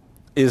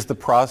is the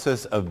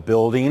process of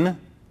building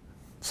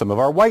some of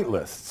our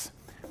whitelists,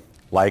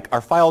 like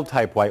our file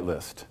type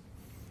whitelist.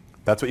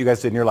 That's what you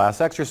guys did in your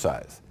last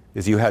exercise,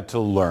 is you had to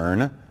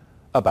learn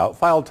about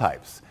file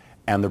types.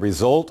 And the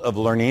result of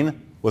learning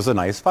was a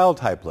nice file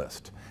type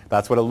list.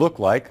 That's what it looked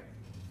like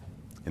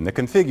in the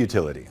config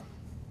utility.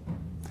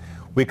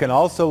 We can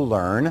also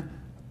learn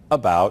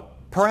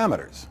about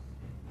parameters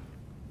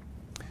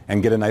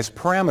and get a nice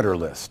parameter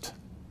list,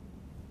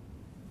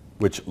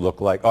 which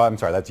look like, oh, I'm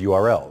sorry, that's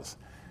URLs.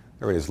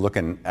 Everybody's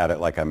looking at it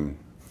like you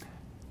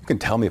can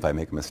tell me if I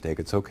make a mistake,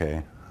 it's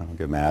okay, I don't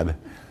get mad.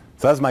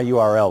 So that's my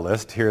URL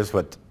list. Here's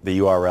what the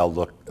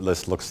URL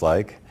list looks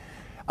like.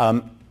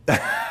 Fill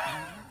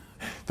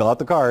out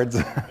the cards.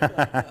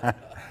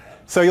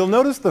 So you'll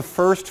notice the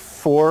first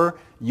 4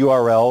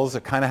 URLs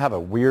that kind of have a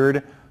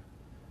weird,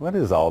 what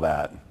is all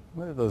that?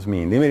 What do those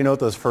mean? Anybody know what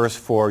those first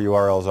 4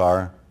 URLs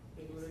are?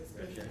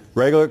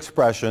 Regular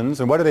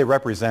expressions. And what are they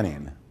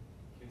representing?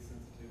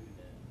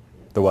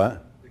 The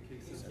what?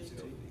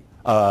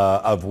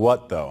 Of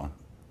what though?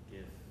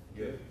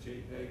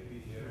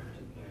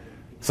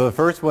 So the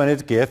first one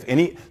is GIF.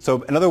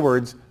 So in other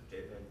words,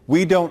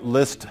 we don't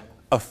list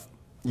a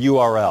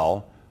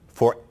URL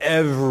for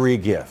every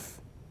GIF.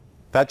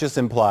 That just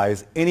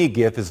implies any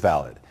GIF is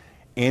valid.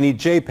 Any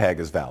JPEG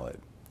is valid.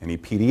 Any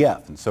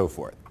PDF and so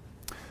forth.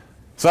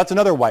 So that's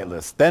another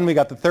whitelist. Then we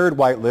got the third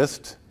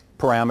whitelist,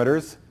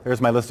 parameters.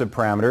 There's my list of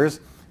parameters,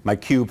 my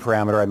Q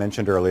parameter I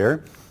mentioned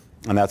earlier,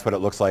 and that's what it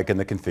looks like in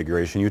the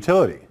configuration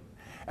utility.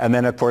 And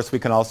then of course we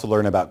can also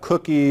learn about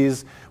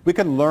cookies. We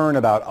can learn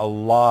about a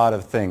lot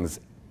of things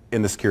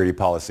in the security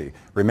policy.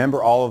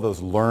 Remember all of those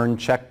learn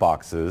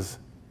checkboxes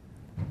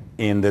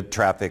in the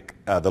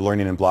the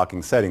learning and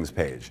blocking settings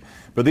page.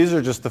 But these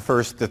are just the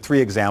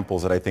 3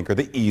 examples that I think are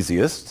the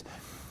easiest.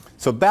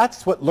 So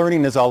that's what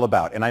learning is all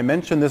about. And I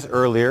mentioned this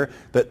earlier,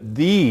 that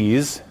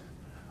these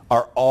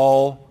are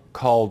all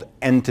called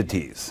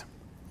entities.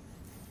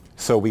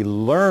 So we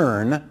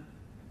learn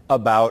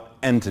about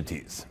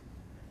entities.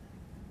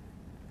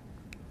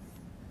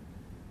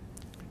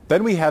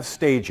 Then we have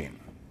staging.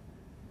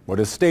 What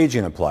does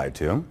staging apply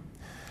to?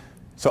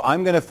 So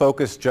I'm going to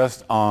focus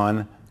just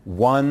on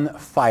one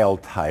file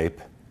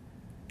type.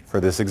 For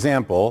this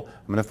example,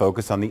 I'm going to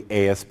focus on the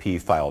ASP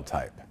file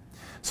type.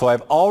 So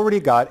I've already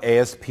got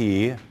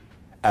ASP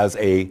as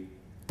a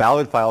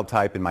valid file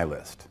type in my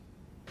list.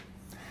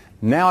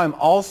 Now I'm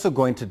also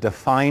going to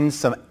define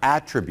some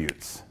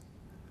attributes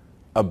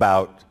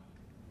about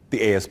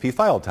the ASP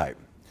file type,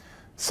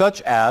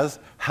 such as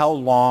how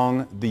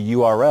long the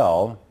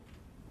URL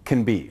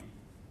can be.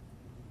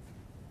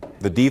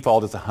 The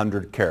default is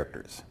 100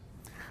 characters.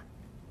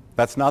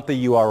 That's not the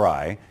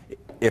URI.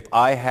 If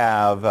I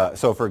have,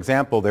 so for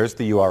example, there's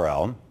the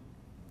URL,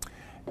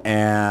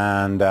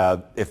 and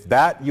if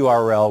that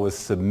URL was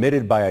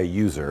submitted by a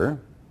user,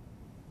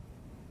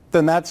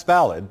 then that's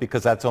valid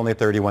because that's only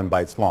 31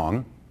 bytes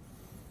long.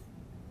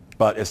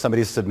 But if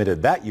somebody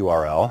submitted that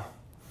URL,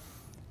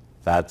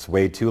 that's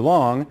way too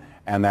long,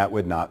 and that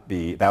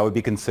would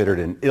be considered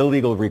an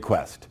illegal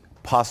request,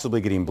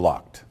 possibly getting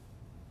blocked.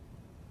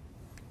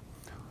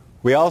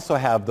 We also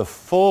have the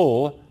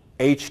full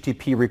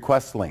HTTP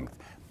request length,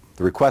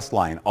 the request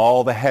line,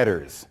 all the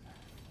headers,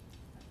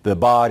 the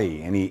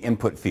body, any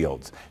input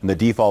fields, and the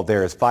default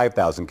there is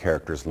 5,000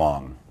 characters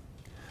long.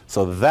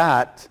 So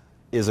that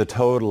is a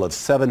total of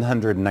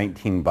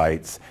 719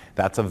 bytes.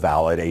 That's a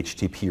valid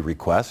HTTP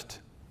request.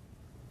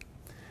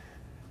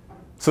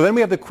 So then we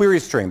have the query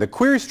string. The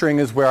query string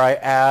is where I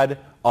add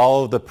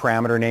all of the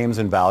parameter names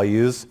and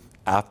values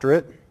after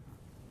it.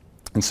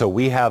 And so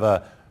we have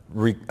a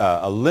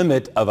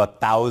limit of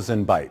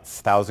 1,000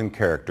 bytes, 1,000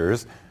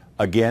 characters.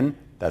 Again,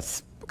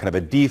 that's kind of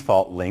a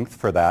default length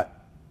for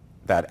that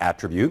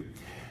attribute.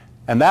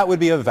 And that would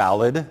be a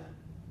valid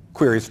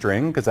query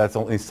string because that's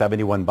only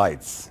 71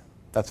 bytes.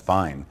 That's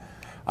fine.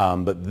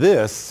 But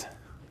this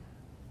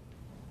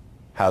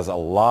has a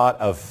lot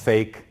of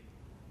fake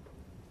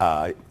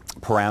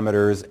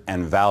parameters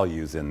and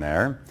values in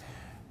there,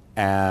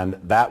 and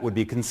that would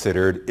be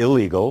considered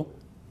illegal,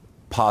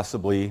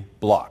 possibly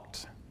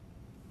blocked.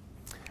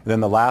 Then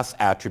the last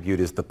attribute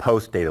is the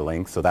post data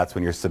link, so that's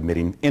when you're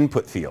submitting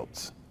input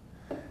fields.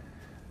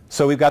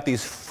 So we've got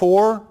these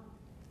four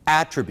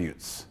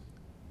attributes,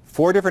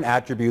 four different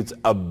attributes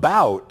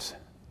about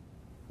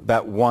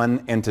that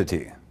one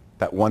entity,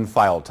 that one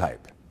file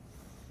type.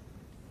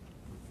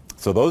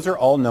 So those are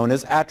all known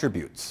as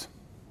attributes.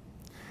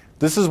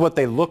 This is what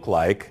they look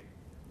like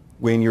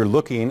when you're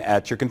looking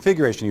at your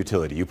configuration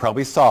utility. You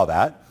probably saw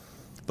that.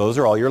 Those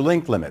are all your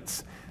link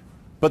limits.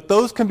 But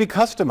those can be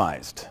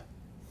customized.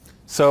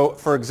 So,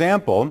 for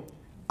example,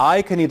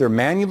 I can either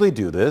manually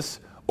do this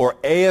or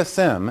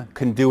ASM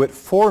can do it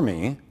for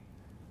me,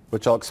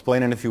 which I'll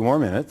explain in a few more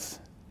minutes,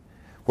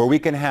 where we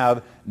can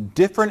have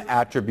different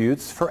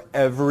attributes for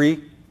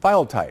every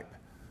file type.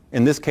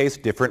 In this case,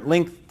 different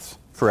lengths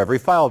for every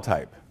file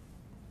type.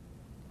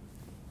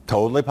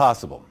 Totally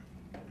possible.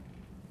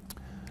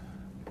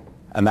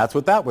 And that's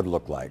what that would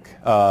look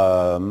like.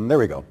 There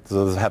we go.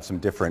 So those have some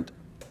different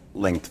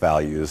length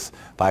values,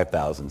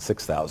 5,000,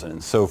 6,000,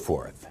 and so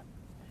forth.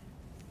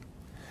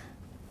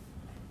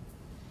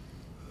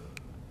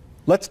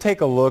 Let's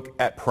take a look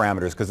at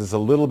parameters because it's a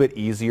little bit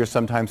easier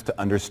sometimes to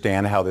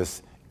understand how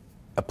this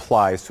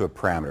applies to a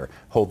parameter.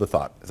 Hold the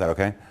thought. Is that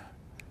okay?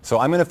 So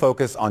I'm going to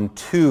focus on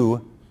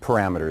two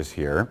parameters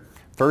here.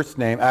 First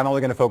name, I'm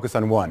only going to focus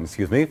on one,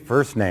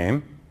 first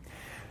name.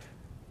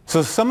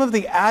 So some of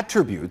the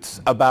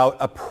attributes about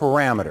a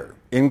parameter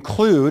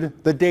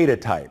include the data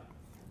type.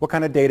 What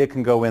kind of data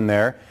can go in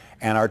there?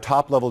 And our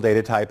top level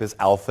data type is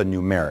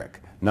alphanumeric,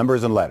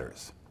 numbers and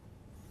letters.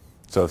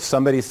 So if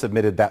somebody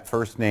submitted that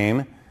first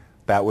name,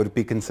 that would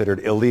be considered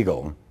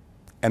illegal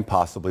and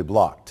possibly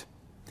blocked.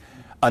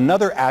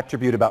 Another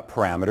attribute about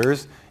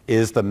parameters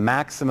is the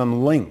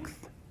maximum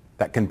length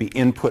that can be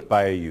input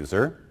by a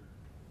user.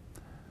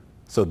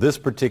 So this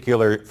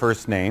particular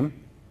first name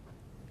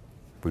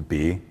would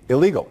be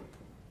illegal,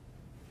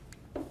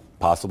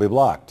 possibly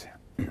blocked.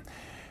 The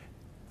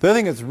other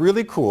thing that's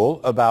really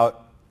cool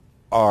about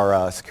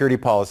our security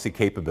policy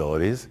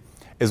capabilities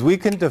is we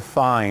can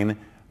define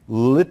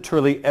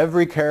literally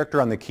every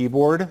character on the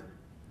keyboard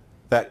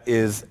that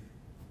is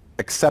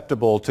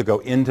acceptable to go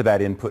into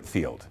that input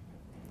field.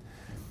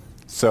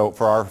 So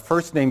for our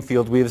first name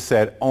field, we have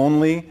said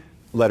only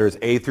letters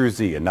A through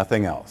Z and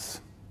nothing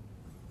else.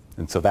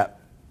 And so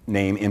that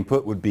name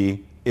input would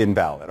be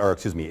invalid, or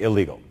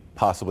illegal,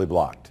 possibly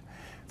blocked.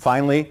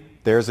 Finally,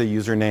 there's a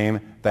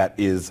username that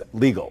is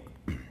legal.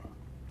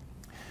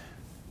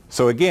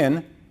 So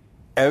again,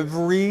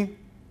 every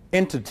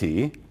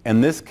entity, in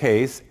this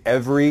case,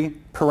 every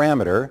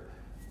parameter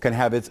can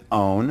have its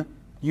own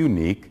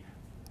unique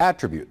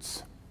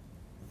attributes.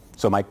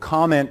 So my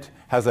comment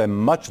has a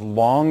much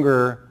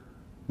longer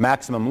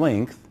maximum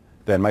length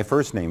than my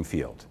first name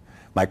field.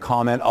 My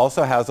comment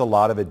also has a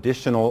lot of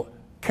additional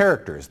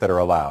characters that are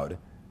allowed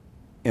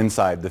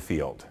inside the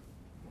field.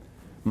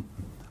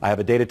 I have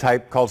a data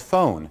type called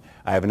phone.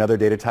 I have another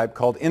data type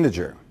called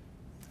integer,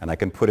 and I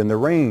can put in the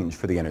range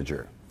for the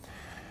integer.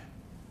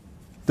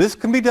 This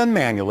can be done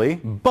manually,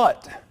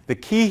 but the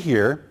key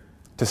here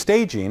to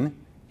staging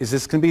is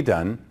this can be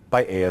done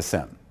by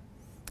ASM.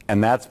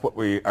 And that's what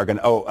we are going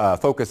to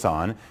focus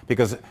on,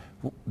 because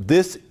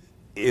this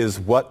is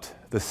what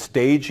the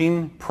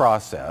staging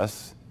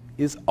process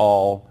is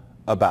all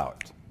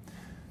about.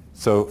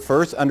 So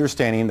first,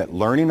 understanding that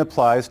learning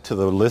applies to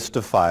the list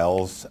of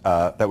files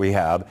that we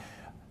have.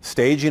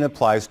 Staging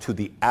applies to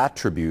the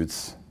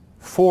attributes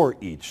for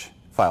each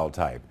file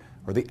type,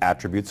 or the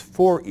attributes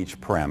for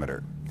each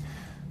parameter.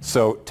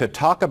 So to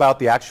talk about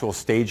the actual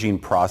staging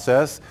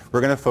process,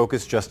 we're going to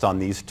focus just on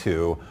these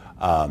two,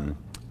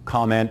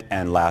 comment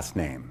and last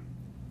name.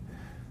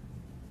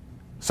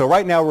 So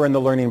right now we're in the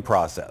learning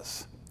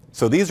process.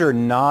 So these are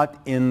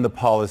not in the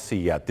policy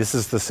yet. This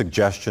is the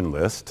suggestion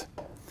list.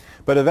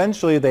 But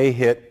eventually they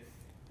hit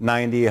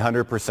 90,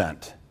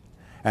 100%.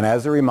 And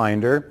as a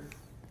reminder,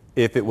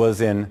 if it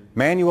was in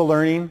manual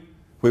learning,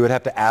 we would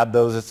have to add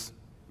those.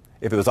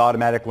 If it was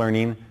automatic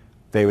learning,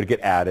 they would get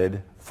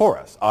added for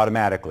us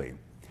automatically.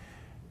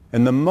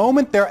 And the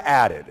moment they're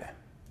added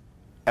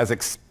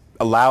as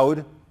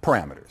allowed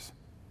parameters,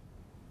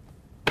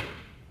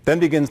 then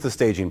begins the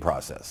staging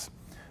process.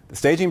 The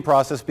staging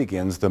process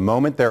begins the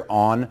moment they're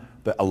on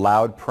the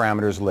allowed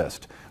parameters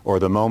list, or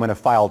the moment a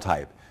file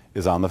type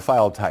is on the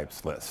file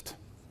types list.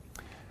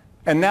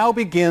 And now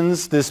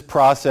begins this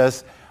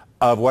process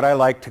of what I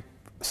like to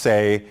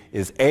say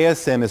is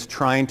ASM is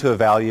trying to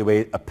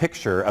evaluate a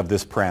picture of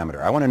this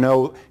parameter.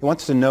 It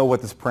wants to know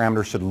what this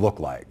parameter should look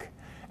like.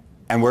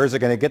 And where is it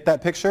going to get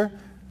that picture?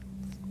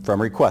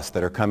 From requests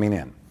that are coming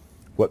in.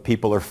 What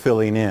people are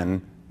filling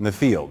in the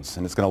fields.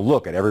 And it's going to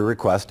look at every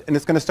request and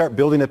it's going to start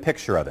building a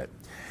picture of it.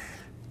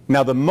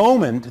 Now the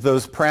moment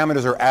those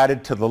parameters are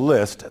added to the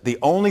list, the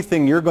only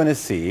thing you're going to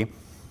see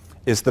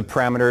is the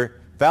parameter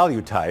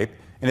value type,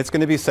 and it's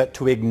going to be set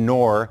to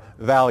ignore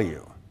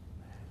value.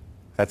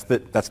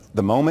 That's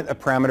the moment a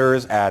parameter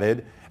is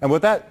added. And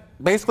what that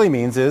basically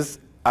means is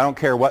I don't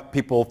care what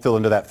people fill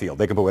into that field.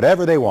 They can put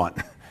whatever they want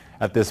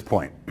at this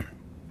point.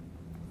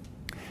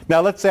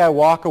 Now let's say I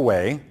walk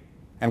away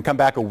and come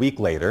back a week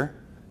later.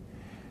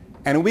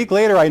 And a week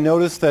later I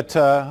notice that,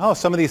 oh,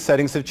 some of these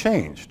settings have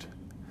changed.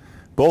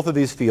 Both of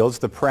these fields,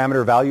 the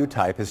parameter value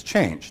type has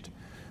changed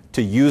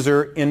to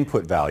user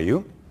input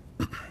value.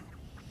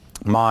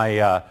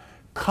 My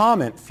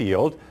comment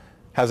field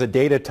has a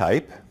data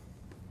type,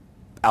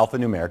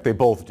 alphanumeric, they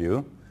both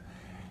do.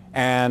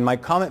 And my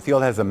comment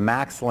field has a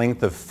max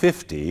length of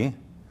 50,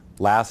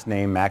 last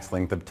name max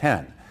length of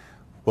 10.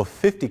 Well,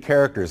 50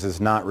 characters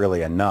is not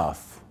really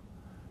enough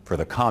for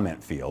the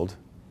comment field,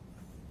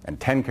 and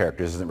 10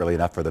 characters isn't really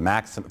enough for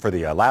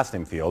the last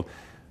name field,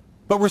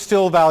 but we're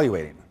still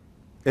evaluating.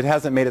 It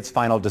hasn't made its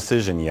final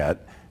decision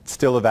yet. It's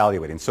still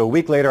evaluating. So a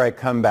week later I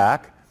come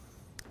back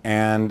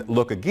and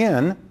look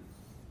again,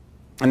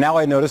 and now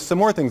I notice some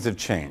more things have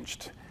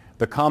changed.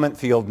 The comment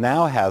field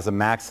now has a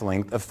max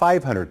length of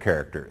 500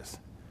 characters.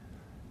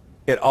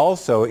 It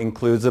also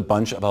includes a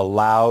bunch of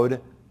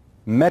allowed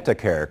meta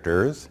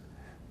characters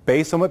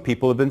based on what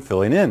people have been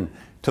filling in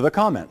to the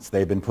comments.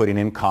 They've been putting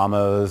in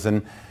commas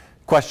and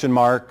question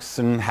marks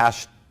and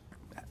hash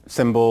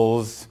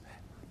symbols,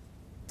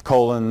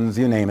 colons,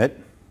 you name it.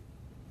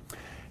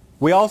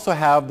 We also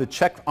have the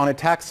check on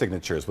attack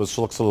signatures, which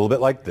looks a little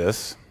bit like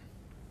this.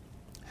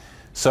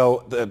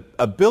 So the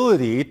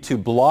ability to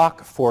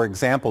block, for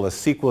example, a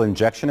SQL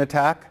injection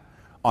attack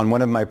on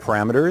one of my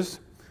parameters,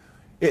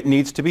 it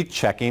needs to be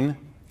checking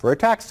for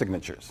attack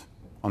signatures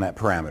on that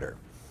parameter.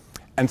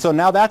 And so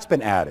now that's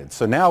been added.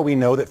 So now we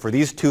know that for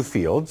these two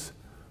fields,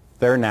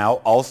 they're now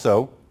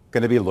also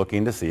going to be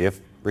looking to see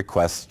if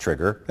requests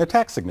trigger an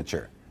attack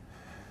signature.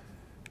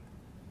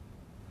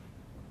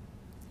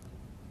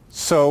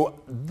 So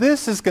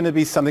this is going to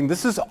be something,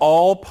 this is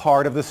all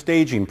part of the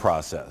staging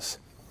process.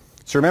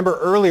 So remember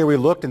earlier we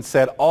looked and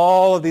said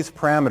all of these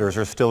parameters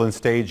are still in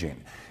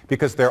staging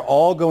because they're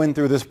all going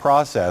through this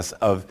process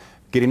of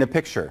getting a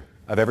picture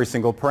of every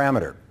single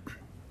parameter.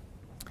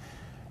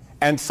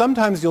 And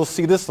sometimes you'll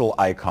see this little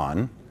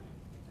icon.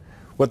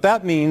 What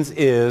that means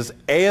is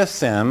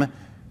ASM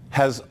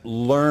has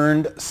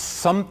learned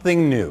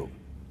something new.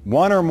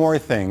 One or more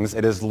things,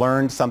 it has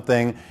learned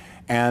something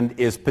and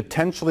is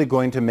potentially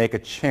going to make a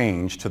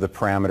change to the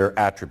parameter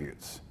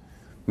attributes.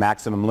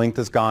 Maximum length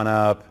has gone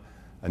up,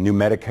 a new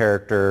meta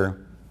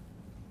character,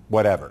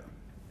 whatever.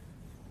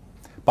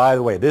 By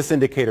the way, this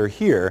indicator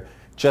here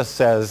just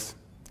says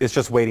it's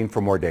just waiting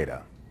for more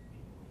data.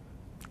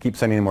 Keep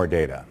sending more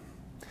data.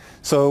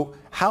 So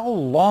how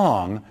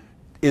long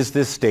is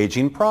this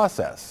staging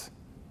process?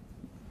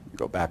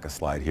 Go back a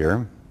slide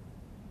here.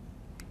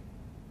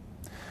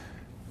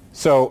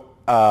 So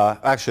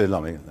actually,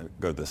 let me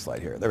go to this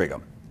slide here. There we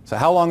go. So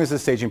how long is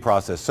this staging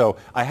process? So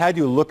I had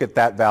you look at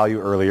that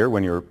value earlier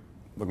when you were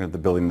looking at the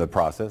building of the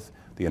process.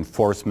 The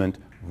enforcement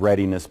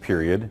readiness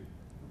period,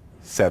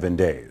 7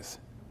 days.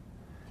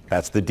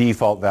 That's the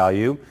default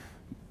value.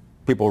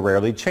 People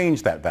rarely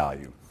change that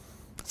value.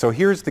 So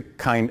here's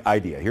the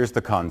idea. Here's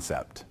the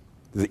concept.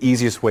 The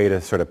easiest way to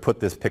sort of put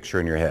this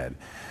picture in your head.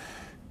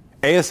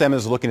 ASM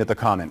is looking at the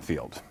comment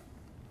field.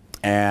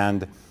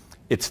 And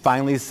it's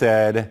finally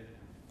said,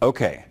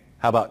 okay,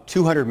 how about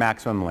 200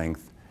 maximum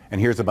length, and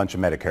here's a bunch of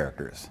meta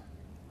characters.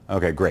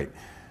 Okay, great.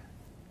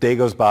 Day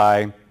goes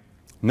by.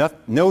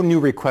 No new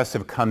requests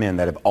have come in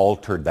that have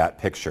altered that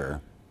picture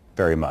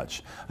very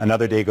much.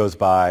 Another day goes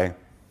by.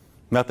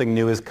 Nothing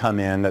new has come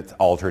in that's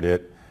altered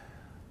it.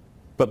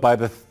 But by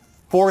the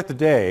fourth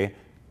day,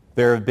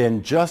 there have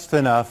been just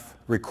enough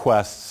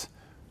requests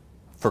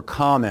for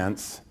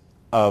comments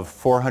of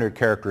 400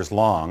 characters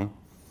long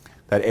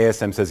that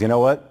ASM says, you know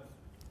what?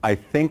 I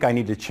think I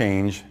need to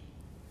change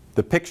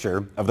the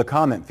picture of the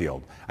comment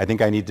field. I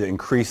think I need to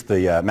increase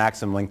the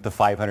maximum length to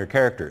 500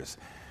 characters.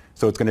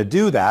 So it's going to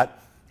do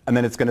that, and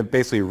then it's going to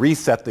basically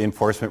reset the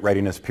enforcement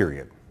readiness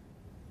period.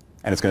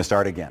 And it's going to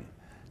start again.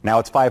 Now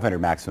it's 500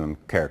 maximum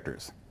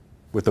characters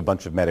with a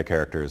bunch of meta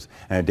characters.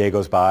 And a day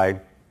goes by,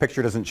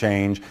 picture doesn't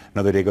change.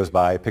 Another day goes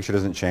by, picture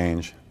doesn't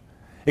change.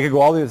 It could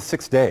go all the way to the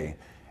 6th day,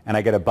 and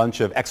I get a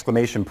bunch of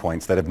exclamation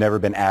points that have never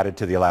been added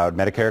to the allowed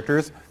meta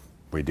characters.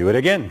 We do it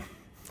again.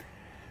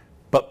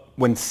 But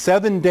when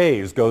 7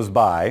 days goes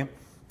by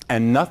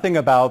and nothing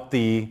about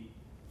the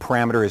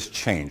parameter has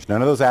changed,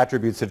 none of those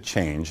attributes have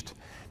changed,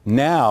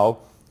 now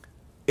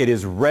it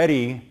is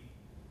ready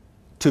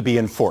to be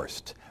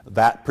enforced.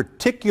 That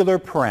particular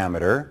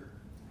parameter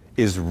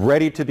is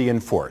ready to be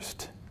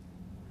enforced.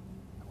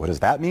 What does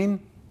that mean?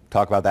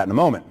 Talk about that in a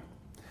moment.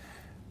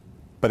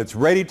 But it's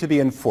ready to be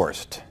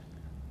enforced.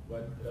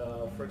 But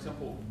for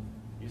example,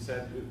 you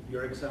said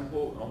your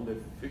example on the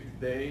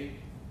 5th day,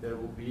 there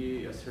will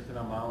be a certain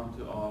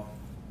amount of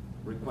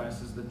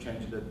requests that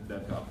change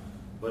that up.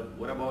 But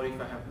what about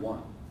if I have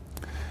one?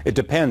 It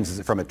depends. Is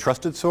it from a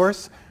trusted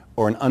source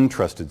or an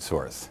untrusted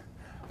source?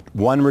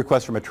 One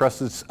request from an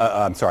untrusted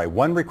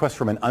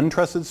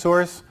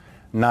source,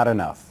 not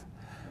enough.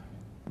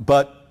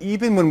 But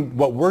even when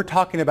what we're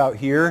talking about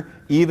here,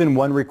 even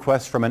one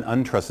request from an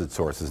untrusted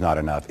source is not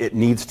enough. It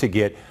needs to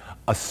get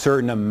a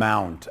certain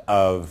amount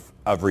of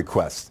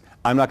requests.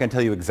 I'm not going to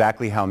tell you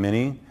exactly how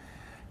many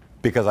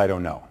because I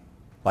don't know.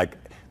 Like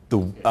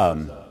the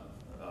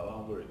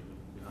algorithm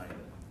behind it.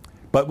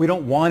 but we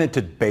don't want it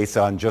to base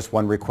on just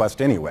one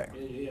request anyway.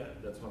 Yeah,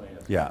 that's what I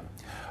asked. Yeah.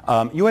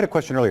 You had a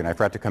question earlier, and I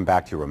forgot to come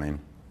back to you, Romain.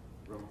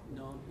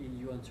 No,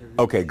 you answered.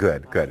 Okay,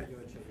 good, good.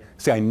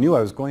 See, I knew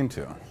I was going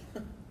to.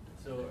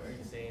 So are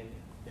you saying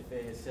if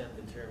ASM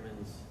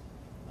determines,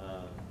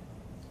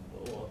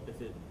 well, if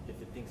it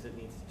thinks it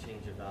needs to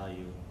change a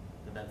value,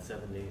 then that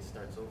 7 days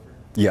starts over?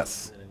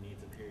 Yes. And then it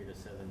needs a period of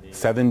 7 days?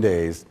 7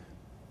 days.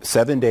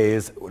 7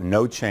 days,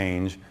 no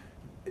change,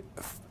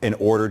 in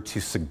order to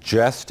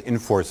suggest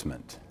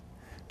enforcement.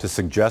 To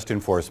suggest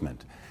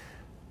enforcement.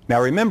 Now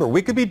remember,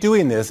 we could be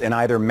doing this in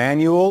either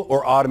manual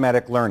or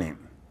automatic learning.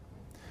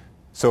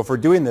 So if we're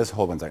doing this,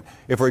 hold one second.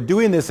 If we're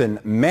doing this in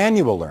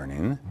manual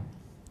learning,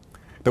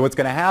 then what's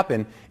going to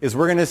happen is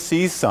we're going to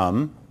see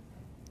some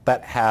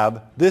that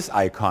have this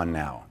icon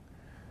now.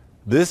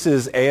 This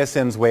is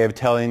ASM's way of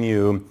telling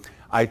you,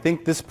 I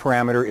think this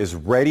parameter is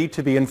ready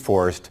to be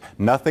enforced.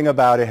 Nothing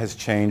about it has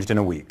changed in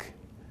a week.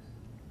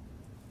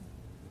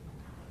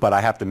 But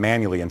I have to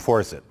manually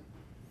enforce it.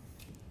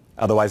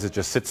 Otherwise, it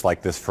just sits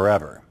like this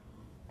forever.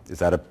 Is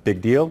that a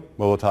big deal?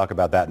 Well, we'll talk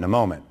about that in a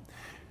moment.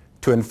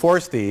 To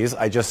enforce these,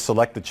 I just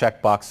select the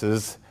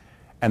checkboxes,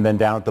 and then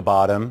down at the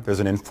bottom, there's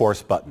an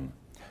enforce button.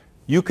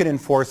 You can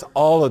enforce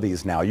all of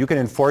these now. You can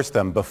enforce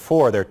them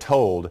before they're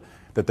told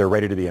that they're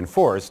ready to be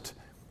enforced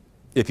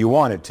if you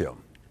wanted to.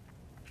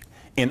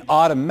 In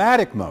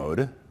automatic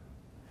mode, as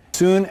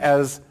soon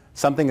as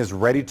something is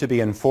ready to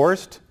be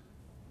enforced,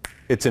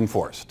 it's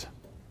enforced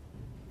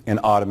in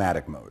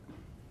automatic mode.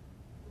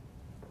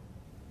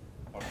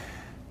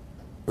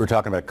 We're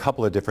talking about a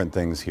couple of different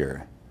things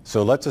here.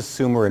 So let's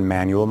assume we're in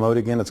manual mode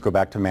again. Let's go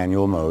back to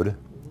manual mode.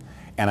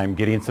 And I'm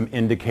getting some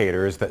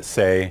indicators that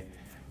say,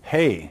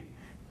 hey,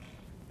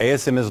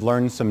 ASM has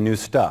learned some new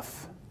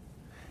stuff.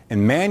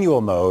 In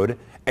manual mode,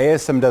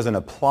 ASM doesn't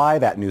apply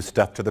that new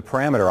stuff to the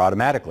parameter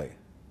automatically.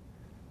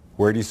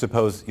 Where do you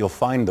suppose you'll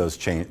find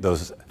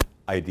those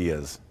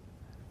ideas?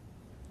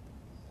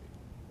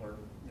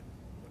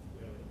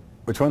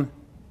 Which one?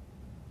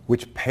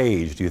 Which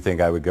page do you think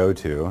I would go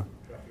to?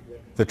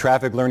 The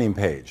traffic learning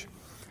page.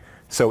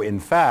 So in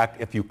fact,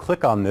 if you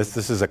click on this,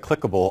 this is a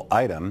clickable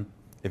item.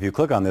 If you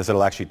click on this,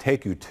 it'll actually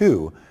take you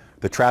to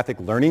the traffic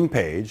learning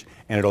page,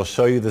 and it'll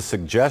show you the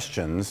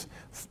suggestions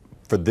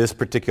for this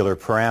particular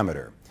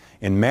parameter.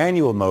 In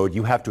manual mode,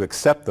 you have to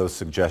accept those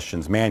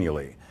suggestions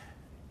manually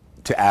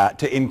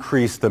to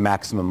increase the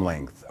maximum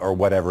length or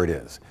whatever it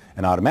is.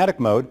 In automatic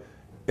mode,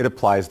 it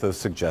applies those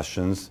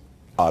suggestions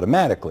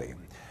automatically.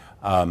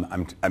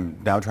 I'm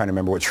now trying to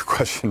remember what your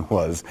question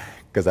was,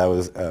 because I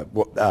was,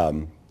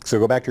 so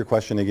go back to your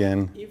question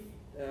again. If,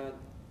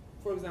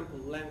 for example,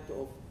 length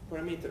of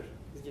parameter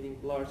is getting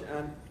large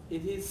and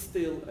it is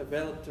still a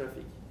valid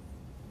traffic,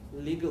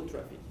 legal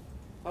traffic,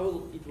 how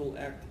will it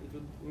act? It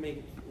would make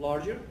it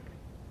larger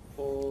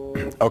for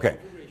Okay,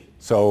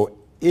 so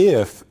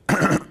if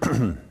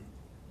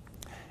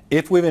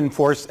if we've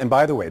enforced, and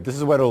by the way, this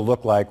is what it'll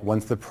look like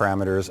once the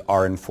parameters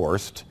are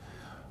enforced,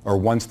 or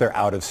once they're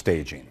out of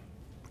staging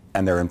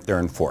and they're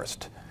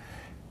enforced.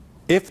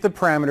 If the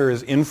parameter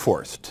is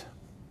enforced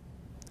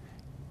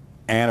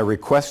and a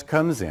request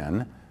comes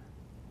in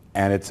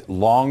and it's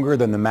longer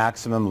than the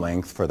maximum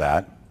length for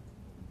that,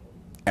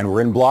 and we're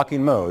in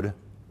blocking mode, it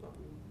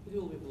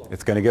will be blocked.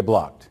 it's going to get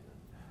blocked.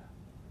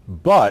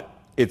 But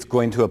it's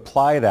going to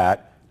apply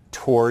that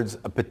towards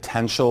a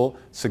potential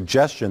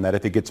suggestion that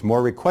if it gets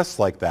more requests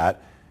like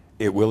that,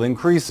 it will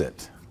increase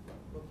it.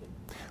 Okay.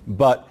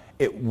 But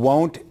it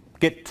won't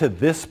get to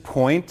this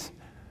point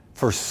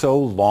for so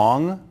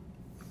long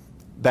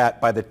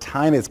that by the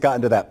time it's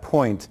gotten to that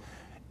point,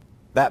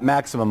 that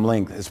maximum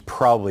length has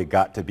probably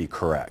got to be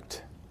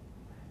correct.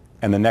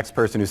 And the next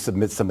person who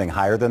submits something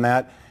higher than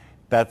that,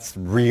 that's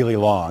really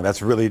long.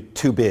 That's really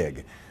too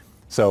big.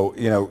 So,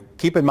 you know,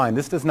 keep in mind,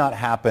 this does not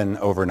happen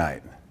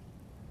overnight.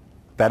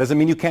 That doesn't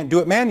mean you can't do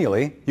it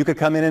manually. You could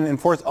come in and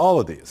enforce all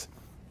of these.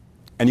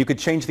 And you could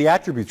change the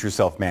attributes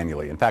yourself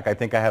manually. In fact, I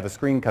think I have a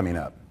screen coming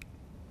up.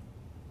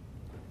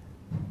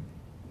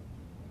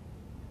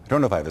 I don't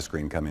know if I have a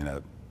screen coming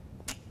up.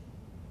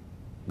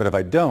 But if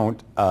I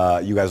don't,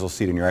 you guys will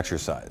see it in your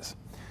exercise.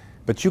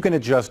 But you can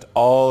adjust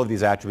all of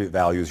these attribute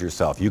values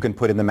yourself. You can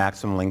put in the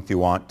maximum length you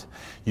want.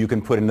 You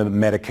can put in the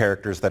meta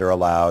characters that are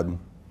allowed.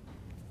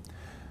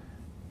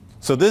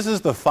 So this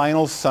is the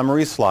final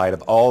summary slide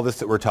of all this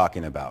that we're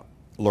talking about,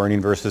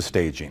 learning versus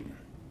staging.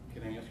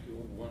 Can I ask you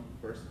one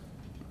first?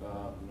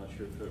 I'm not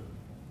sure if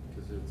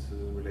because it's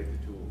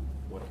related to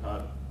what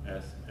Todd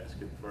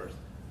asked it first.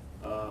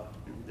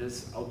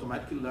 This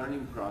automatic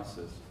learning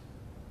process,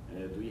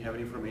 do we have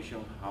any information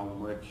on how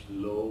much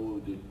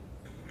load it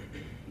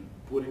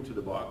put into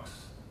the box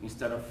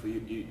instead of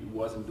it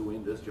wasn't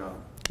doing this job?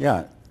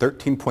 Yeah,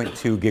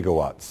 13.2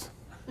 gigawatts.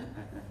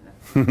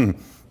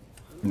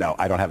 No,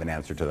 I don't have an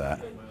answer to that.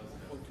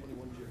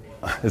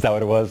 Is that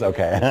what it was?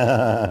 Okay.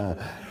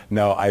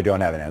 No, I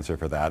don't have an answer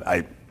for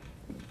that.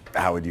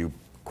 How would you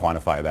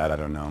quantify that? I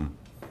don't know.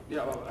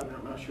 Yeah, well,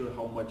 I'm not sure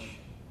how much.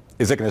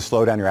 Is it going to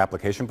slow down your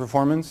application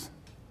performance?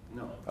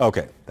 No.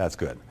 Okay, that's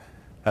good.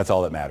 That's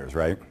all that matters,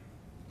 right?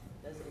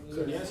 Does So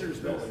the any answer is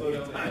Could no. it slow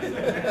down the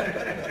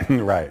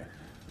ASM? Right.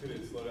 Could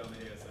it slow down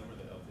the ASM or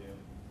the LTM?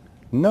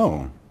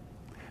 No.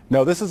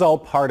 No, this is all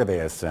part of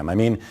ASM. I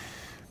mean,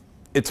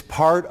 it's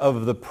part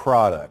of the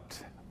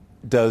product.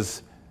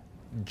 Does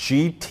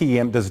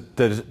GTM,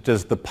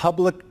 does the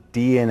public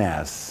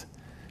DNS,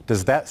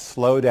 does that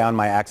slow down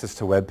my access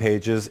to web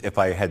pages if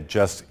I had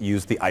just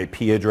used the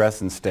IP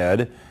address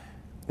instead?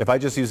 If I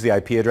just use the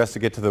IP address to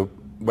get to the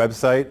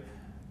website,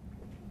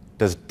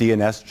 does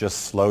DNS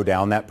just slow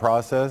down that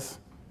process?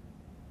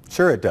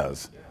 Sure it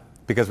does,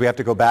 because we have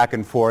to go back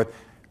and forth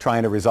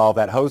trying to resolve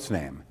that host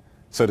name.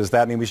 So does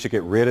that mean we should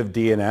get rid of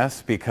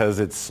DNS because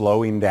it's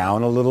slowing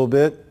down a little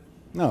bit?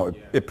 No,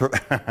 it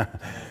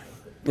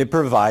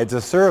provides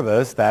a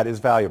service that is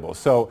valuable.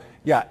 So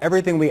yeah,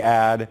 everything we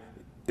add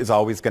is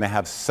always going to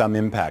have some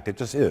impact. It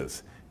just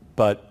is.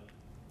 But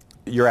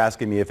you're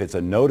asking me if it's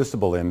a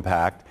noticeable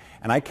impact,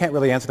 and I can't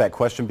really answer that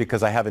question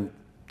because I haven't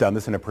done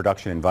this in a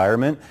production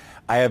environment.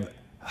 I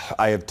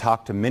have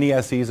talked to many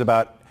SEs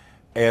about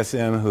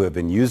ASM who have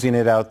been using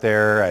it out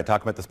there. I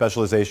talk about the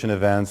specialization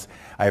events.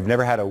 I've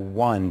never had a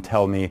one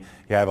tell me,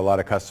 yeah, I have a lot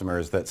of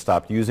customers that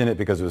stopped using it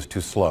because it was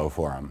too slow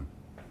for them.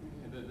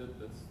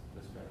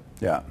 That's fair.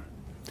 Yeah.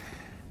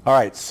 All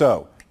right,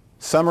 so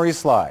summary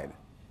slide.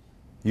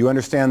 You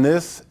understand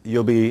this,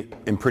 you'll be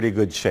in pretty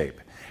good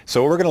shape.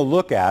 So what we're going to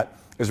look at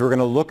is we're going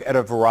to look at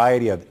a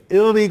variety of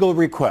illegal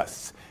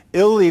requests,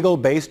 illegal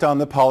based on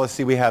the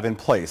policy we have in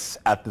place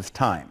at this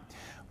time.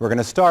 We're going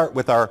to start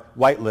with our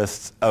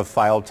whitelists of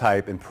file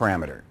type and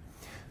parameter.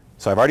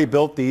 So I've already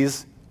built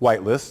these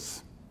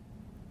whitelists,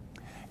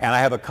 and I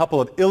have a couple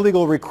of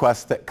illegal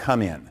requests that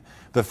come in.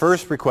 The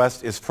first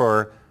request is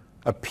for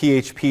a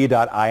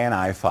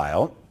php.ini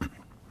file.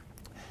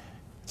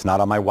 It's not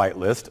on my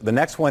whitelist. The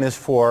next one is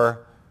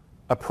for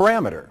a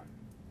parameter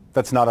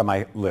that's not on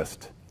my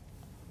list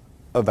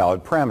of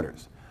valid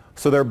parameters.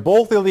 So they're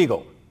both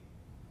illegal.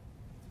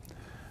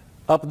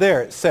 Up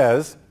there it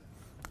says,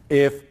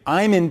 if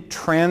I'm in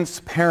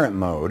transparent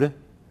mode,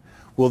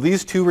 will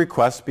these two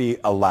requests be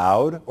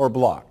allowed or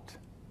blocked?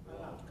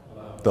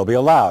 Allowed. They'll be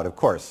allowed, of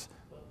course.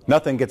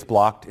 Nothing gets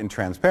blocked in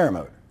transparent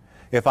mode.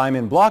 If I'm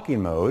in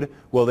blocking mode,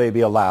 will they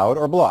be allowed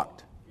or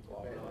blocked?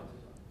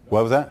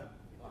 What was that?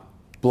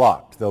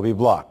 Blocked. They'll be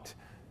blocked.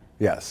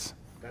 Yes.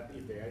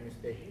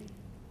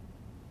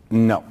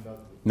 No.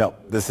 No.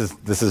 This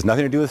is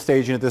nothing to do with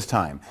staging at this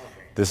time.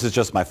 This is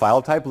just my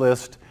file type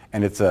list,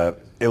 and it's a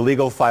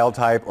illegal file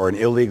type or an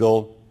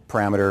illegal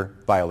parameter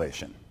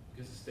violation.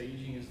 Because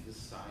staging is the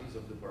size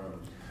of the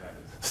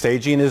parameters.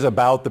 Staging is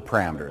about the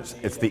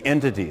parameters. It's the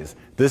entities.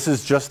 This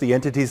is just the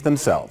entities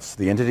themselves,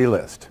 the entity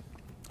list.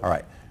 All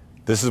right.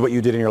 This is what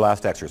you did in your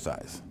last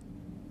exercise.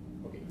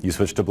 You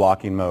switched to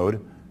blocking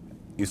mode.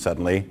 You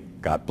suddenly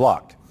got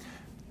blocked.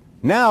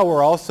 Now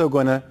we're also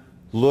going to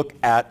look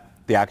at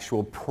the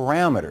actual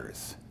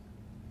parameters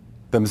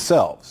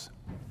themselves.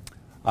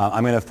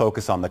 I'm going to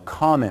focus on the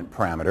comment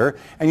parameter,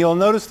 and you'll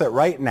notice that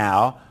right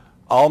now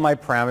all my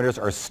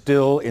parameters are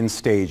still in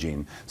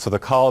staging. So the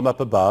column up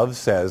above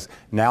says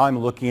now I'm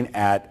looking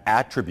at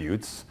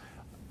attributes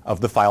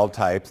of the file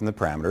types and the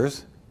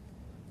parameters,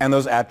 and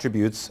those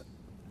attributes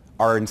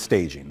are in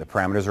staging. The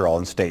parameters are all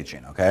in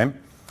staging, okay?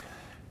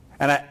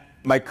 And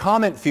my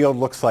comment field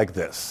looks like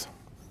this.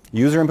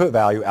 User input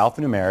value,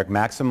 alphanumeric,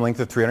 maximum length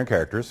of 300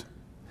 characters,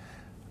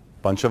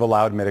 bunch of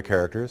allowed meta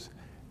characters,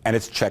 and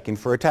it's checking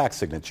for attack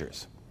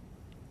signatures.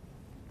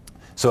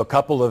 So a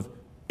couple of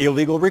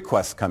illegal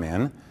requests come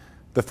in.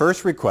 The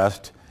first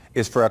request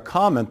is for a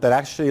comment that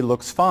actually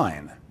looks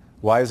fine.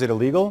 Why is it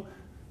illegal?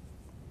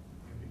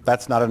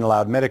 That's not an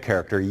allowed meta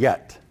character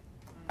yet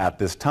at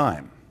this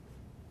time.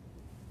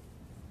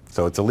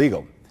 So it's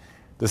illegal.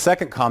 The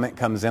second comment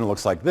comes in,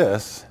 looks like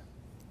this.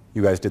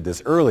 You guys did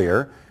this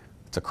earlier.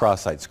 It's a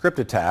cross-site script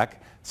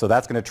attack, so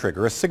that's going to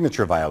trigger a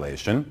signature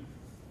violation.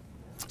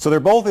 So they're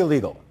both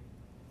illegal.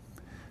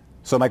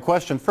 So my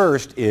question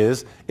first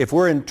is, if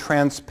we're in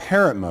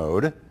transparent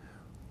mode,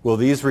 will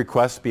these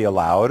requests be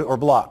allowed or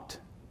blocked?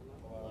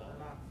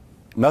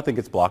 Nothing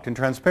gets blocked in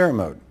transparent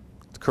mode.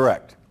 It's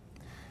correct.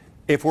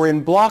 If we're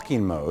in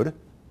blocking mode,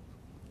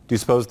 do you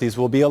suppose these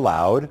will be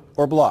allowed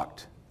or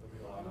blocked?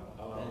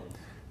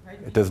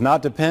 It does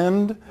not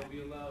depend.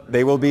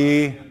 They will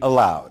be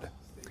allowed.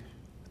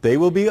 They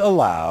will be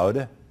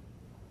allowed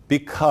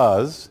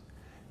because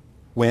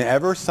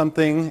whenever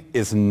something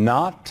is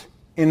not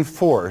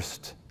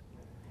enforced,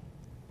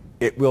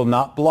 it will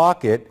not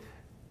block it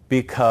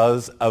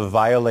because of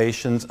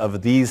violations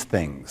of these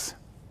things.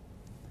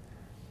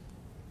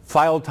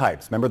 File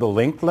types, remember the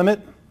length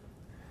limit?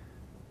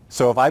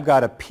 So if I've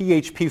got a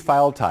PHP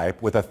file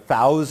type with a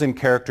 1,000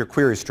 character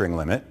query string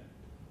limit,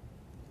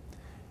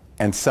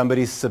 and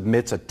somebody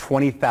submits a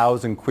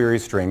 20,000 query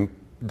string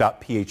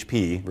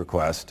 .php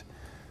request,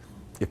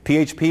 if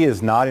PHP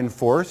is not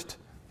enforced,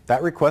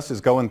 That request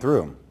is going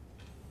through.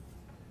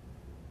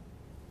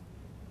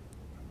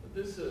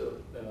 This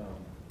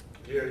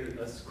here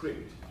a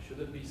script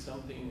shouldn't be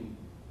something.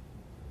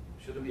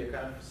 Shouldn't be a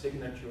kind of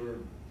signature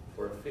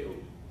for a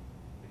field,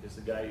 because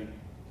the guy,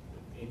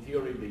 in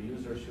theory, the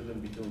user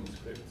shouldn't be doing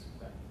scripts.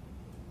 Right?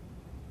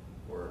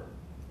 Or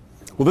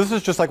Well, this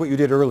is just like what you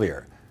did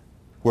earlier,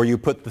 where you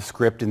put the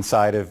script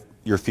inside of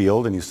your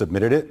field and you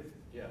submitted it.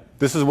 yeah.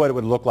 This is what it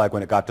would look like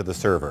when it got to the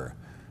server.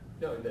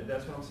 No,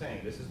 that's what I'm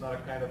saying. This is not a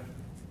kind of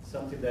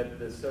something that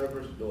the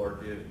servers or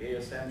the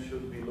ASM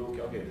should be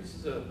looking. Okay, this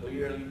is a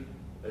clearly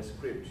a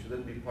script.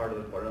 Shouldn't be part of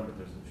the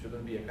parameters. It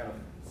shouldn't be a kind of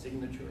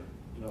signature.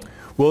 You know.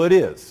 Well, it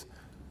is.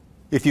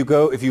 If you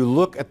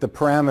look at the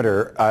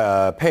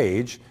parameter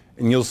page,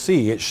 and you'll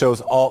see it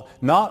shows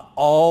not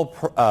all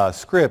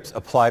scripts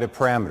apply to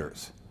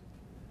parameters.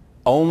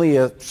 Only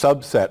a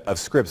subset of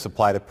scripts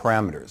apply to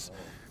parameters.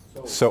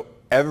 So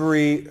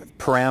every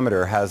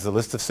parameter has a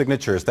list of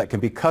signatures that can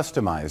be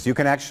customized. You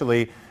can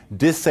actually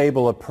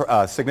disable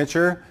a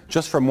signature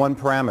just from one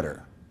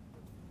parameter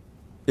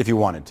if you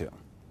wanted to.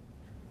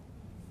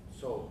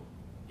 So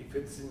if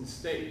it's in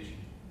stage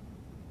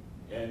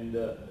and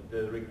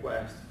the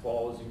request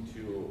falls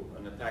into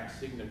an attack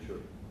signature,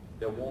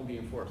 that won't be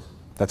enforced.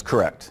 That's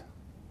correct.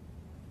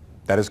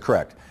 That is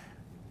correct.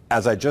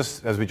 As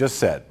we just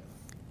said,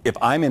 if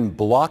I'm in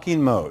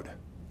blocking mode,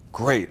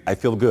 great, I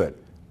feel good.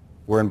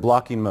 We're in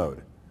blocking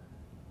mode.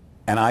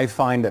 And I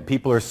find that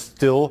people are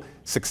still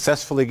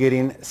successfully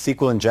getting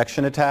SQL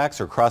injection attacks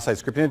or cross-site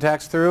scripting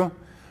attacks through,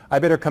 I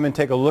better come and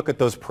take a look at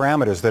those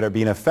parameters that are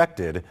being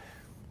affected,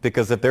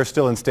 because if they're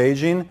still in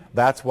staging,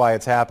 that's why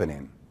it's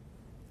happening.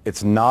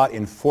 It's not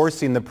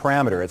enforcing the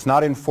parameter. It's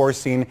not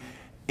enforcing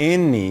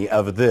any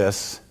of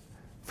this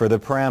for the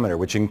parameter,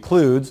 which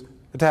includes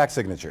attack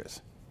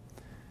signatures.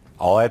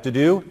 All I have to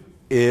do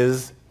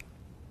is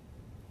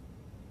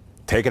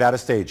take it out of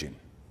staging.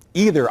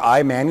 Either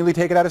I manually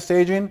take it out of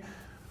staging,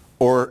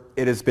 or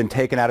it has been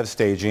taken out of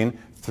staging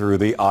through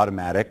the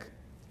automatic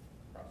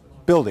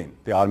building,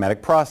 the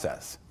automatic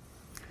process.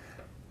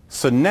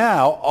 So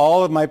now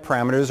all of my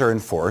parameters are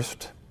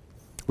enforced.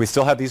 We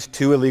still have these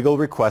 2 illegal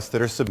requests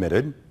that are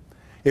submitted.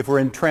 If we're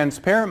in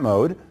transparent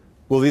mode,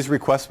 will these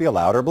requests be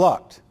allowed or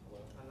blocked?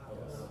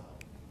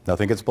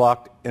 Nothing gets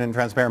blocked in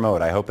transparent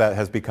mode. I hope that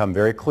has become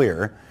very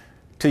clear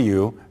to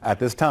you at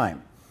this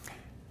time.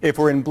 If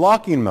we're in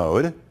blocking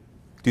mode,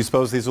 do you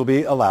suppose these will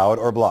be allowed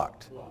or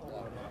blocked?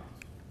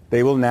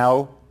 They will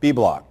now be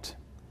blocked.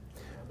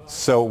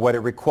 So what it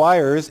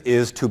requires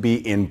is to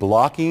be in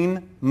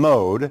blocking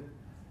mode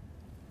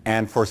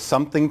and for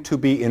something to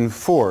be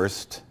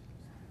enforced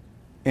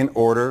in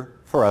order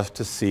for us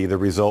to see the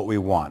result we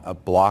want, a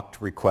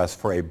blocked request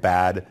for a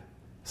bad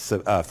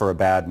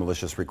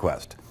malicious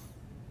request,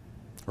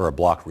 or a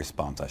blocked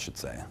response, I should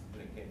say.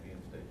 But it can't be in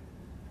staging.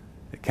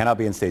 It cannot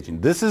be in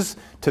staging. This is,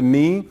 to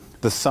me,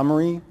 the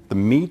summary, the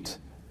meat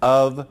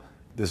of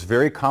this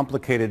very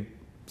complicated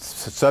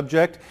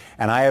subject,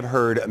 and I have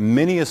heard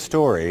many a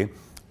story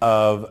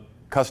of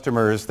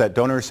customers that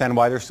don't understand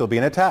why they're still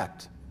being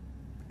attacked.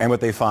 And what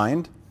they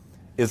find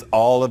is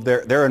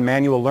they're in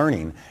manual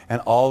learning,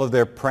 and all of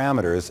their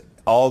parameters,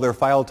 all their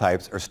file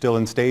types are still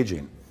in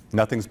staging.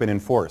 Nothing's been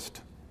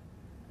enforced.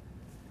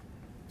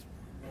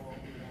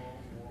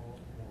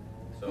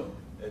 So,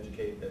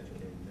 educate.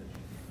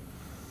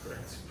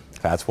 Correct.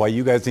 That's why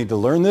you guys need to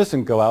learn this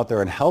and go out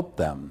there and help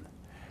them.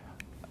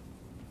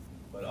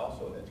 But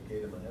also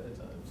educate them ahead of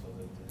time so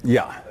that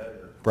Yeah,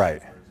 better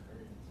right. customer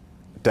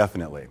experience.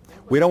 Definitely.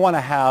 We don't want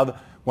to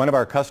have one of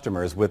our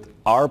customers with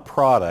our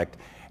product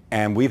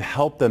and we've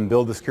helped them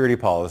build the security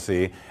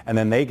policy and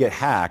then they get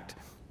hacked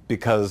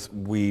because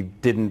we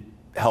didn't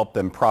help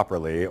them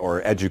properly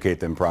or educate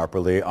them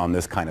properly on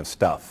this kind of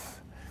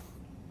stuff.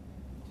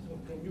 So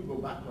can you go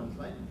back one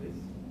slide, please?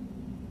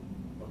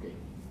 Okay.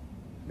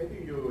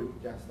 Maybe you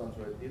just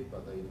answered it,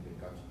 but I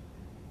didn't catch.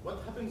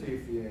 What happens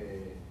if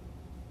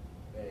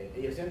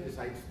ASM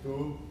decides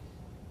to,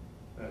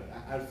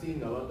 I've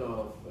seen a lot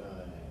of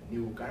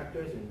new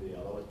characters in the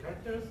allowed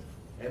characters,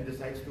 and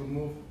decides to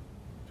move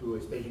to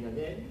a staging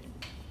again,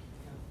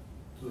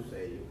 to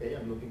say, okay,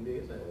 I'm looking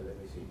this, let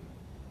me see.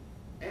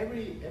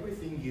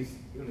 Everything is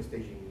in a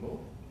staging mode.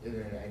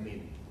 I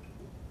mean,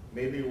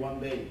 maybe one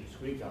day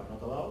scripts are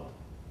not allowed,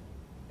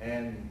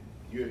 and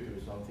due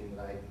to something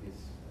like this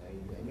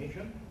I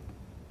mentioned,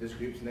 the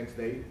scripts next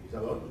day is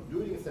allowed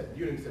during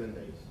 7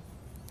 days.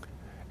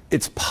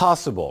 It's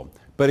possible,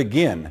 but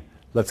again,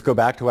 let's go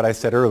back to what I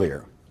said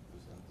earlier.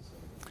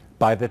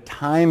 By the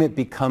time it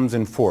becomes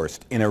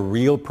enforced in a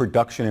real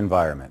production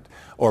environment,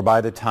 or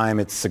by the time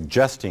it's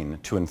suggesting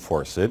to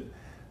enforce it,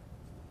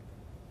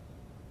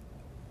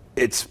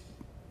 it's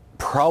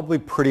probably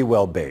pretty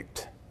well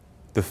baked.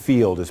 The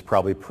field is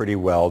probably pretty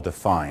well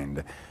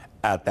defined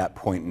at that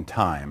point in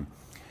time.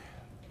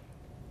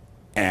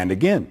 And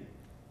again,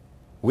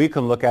 we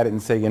can look at it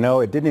and say, you know,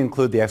 it didn't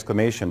include the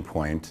exclamation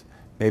point.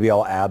 Maybe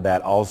I'll add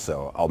that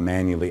also. I'll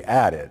manually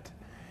add it.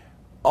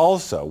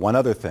 Also, one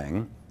other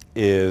thing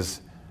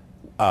is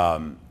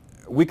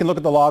we can look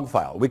at the log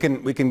file. We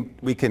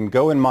can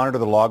go and monitor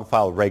the log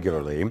file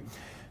regularly.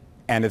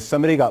 And if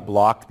somebody got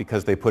blocked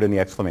because they put in the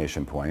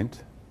exclamation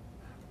point,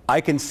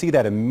 I can see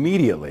that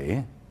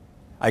immediately.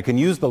 I can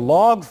use the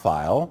log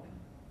file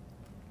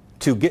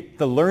to get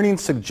the learning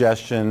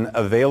suggestion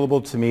available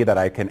to me, that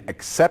I can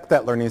accept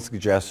that learning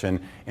suggestion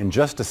in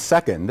just a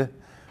second,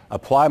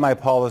 apply my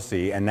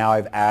policy, and now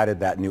I've added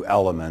that new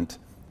element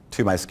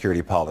to my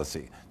security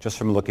policy just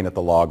from looking at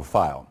the log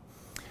file.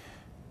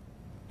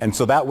 And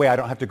so that way I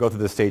don't have to go through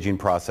the staging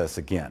process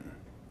again.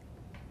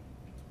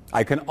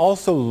 I can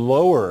also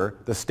lower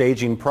the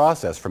staging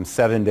process from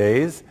 7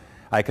 days.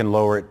 I can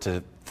lower it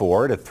to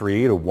 4, to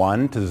 3, to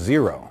 1, to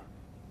 0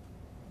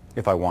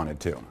 if I wanted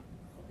to.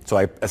 So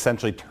I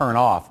essentially turn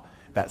off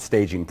that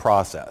staging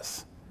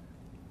process.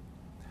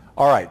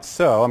 All right,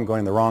 so I'm going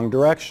in the wrong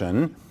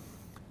direction.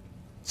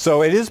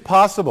 So it is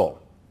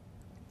possible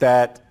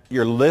that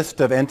your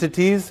list of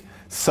entities,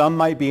 some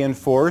might be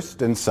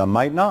enforced and some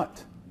might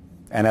not.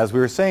 And as we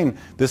were saying,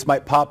 this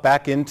might pop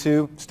back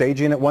into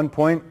staging at one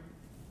point.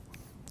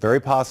 Very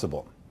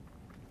possible.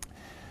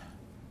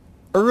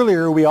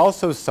 Earlier, we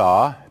also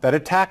saw that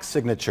attack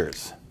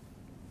signatures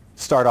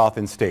start off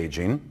in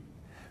staging.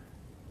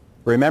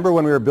 Remember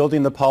when we were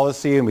building the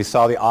policy and we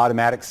saw the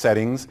automatic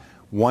settings,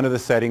 one of the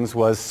settings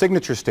was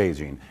signature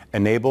staging,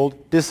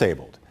 enabled,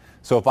 disabled.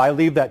 So if I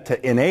leave that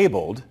to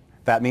enabled,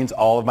 that means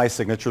all of my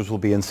signatures will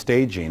be in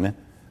staging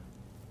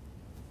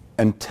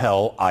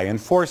until I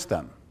enforce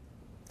them.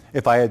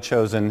 If I had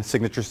chosen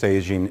signature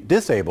staging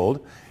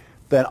disabled,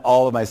 then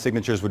all of my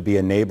signatures would be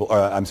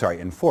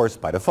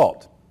enforced by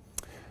default.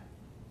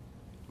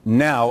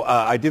 Now,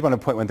 I did want to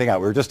point one thing out.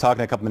 We were just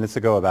talking a couple minutes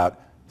ago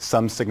about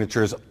some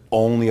signatures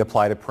only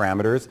apply to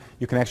parameters.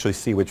 You can actually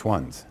see which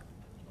ones.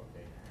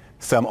 Okay.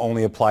 Some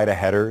only apply to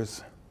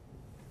headers.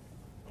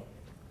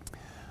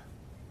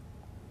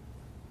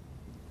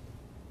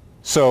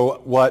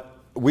 So what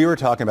we were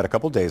talking about a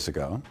couple days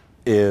ago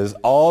is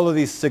all of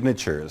these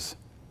signatures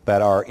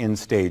that are in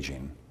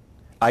staging.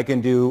 I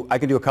can do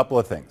a couple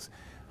of things.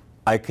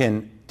 I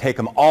can take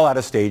them all out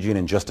of staging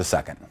in just a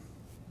second.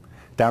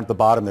 Down at the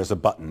bottom there's a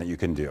button that you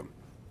can do.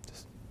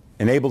 Just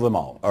enable them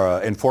all,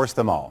 or enforce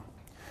them all.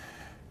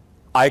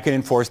 I can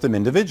enforce them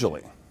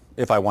individually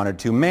if I wanted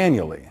to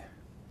manually.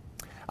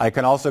 I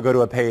can also go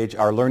to a page,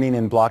 our learning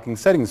and blocking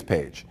settings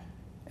page,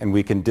 and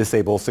we can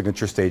disable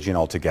signature staging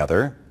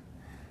altogether.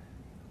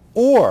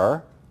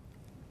 Or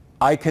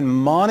I can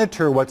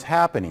monitor what's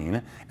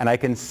happening and I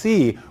can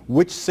see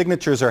which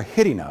signatures are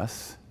hitting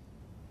us,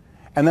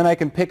 and then I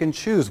can pick and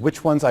choose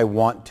which ones I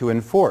want to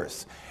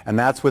enforce. And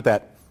that's what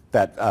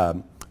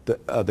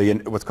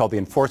what's called the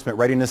enforcement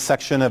readiness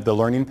section of the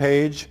learning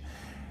page.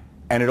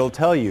 And it'll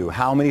tell you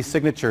how many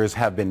signatures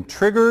have been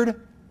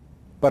triggered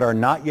but are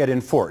not yet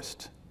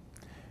enforced.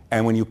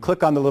 And when you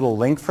click on the little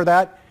link for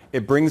that,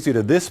 it brings you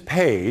to this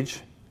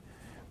page,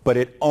 but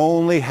it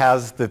only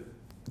has the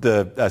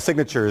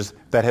signatures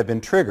that have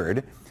been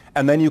triggered,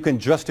 and then you can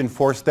just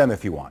enforce them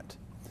if you want.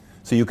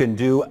 So you can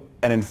do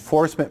an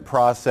enforcement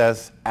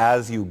process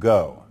as you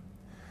go.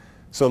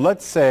 So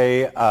let's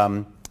say,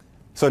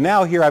 so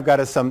now here I've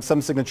got some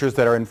signatures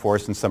that are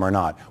enforced and some are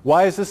not.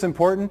 Why is this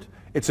important?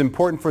 It's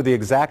important for the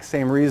exact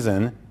same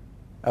reason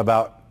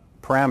about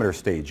parameter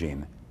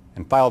staging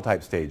and file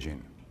type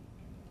staging.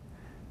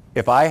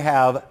 If I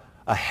have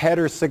a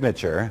header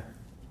signature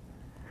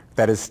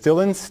that is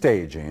still in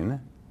staging,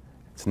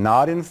 it's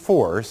not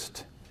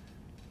enforced,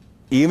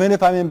 even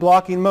if I'm in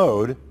blocking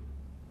mode,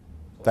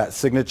 that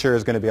signature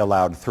is going to be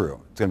allowed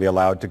through. It's going to be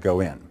allowed to go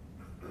in.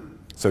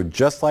 So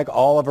just like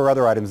all of our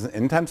other items,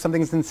 anytime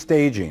something's in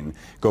staging,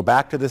 go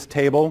back to this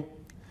table.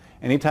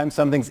 Anytime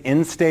something's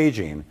in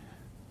staging,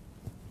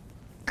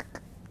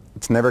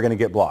 it's never going to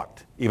get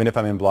blocked, even if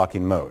I'm in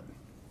blocking mode.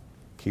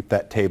 Keep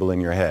that table in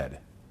your head.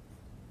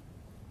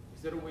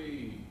 Is there a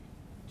way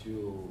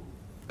to,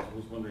 I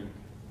was wondering,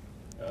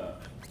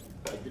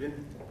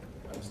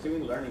 I'm still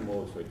in learning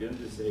mode, so I didn't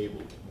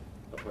disable.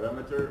 A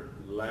parameter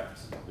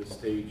left the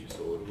stage,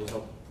 so it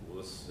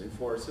was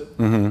enforced,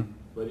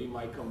 but it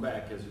might come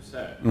back, as you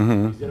said.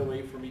 Is there a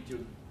way for me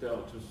to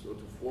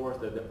force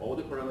that all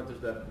the parameters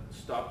that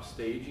stop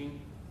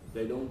staging,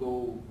 they don't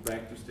go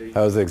back to staging?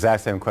 That was the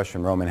exact same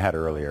question Roman had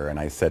earlier, and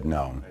I said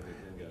no. I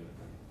didn't get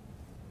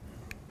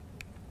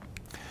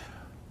it.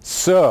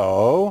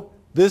 So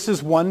this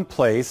is one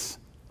place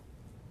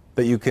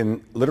that you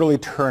can literally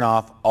turn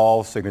off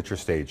all signature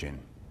staging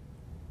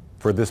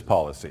for this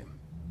policy.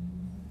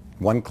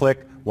 One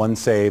click, one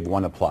save,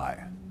 one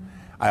apply.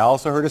 I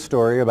also heard a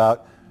story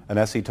about an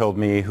SE told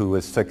me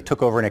who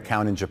took over an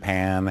account in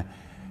Japan,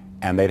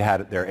 and they'd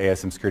had their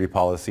ASM security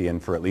policy in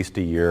for at least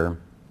a year,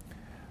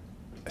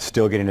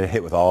 still getting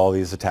hit with all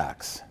these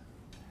attacks.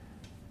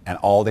 And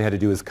all they had to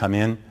do is come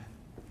in,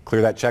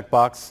 clear that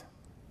checkbox,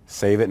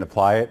 save it and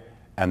apply it,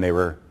 and they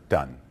were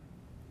done.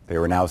 They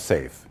were now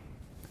safe.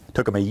 It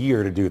took them a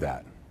year to do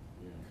that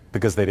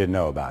because they didn't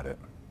know about it.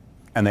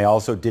 And they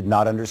also did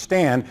not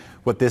understand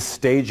what this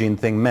staging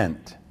thing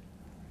meant.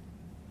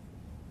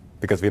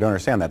 Because if you don't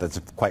understand that, that's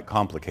quite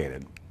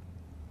complicated.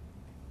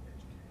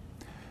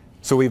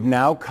 So we've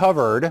now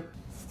covered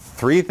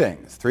three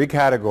things, three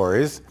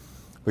categories.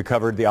 We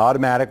covered the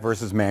automatic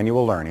versus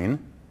manual learning,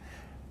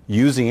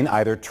 using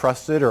either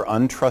trusted or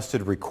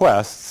untrusted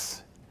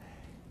requests,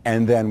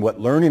 and then what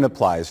learning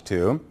applies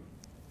to,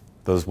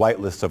 those white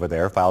lists over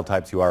there, file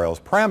types,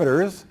 URLs,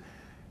 parameters,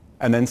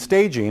 and then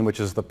staging, which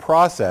is the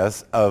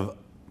process of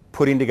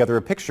putting together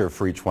a picture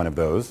for each one of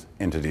those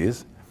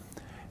entities,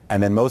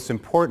 and then most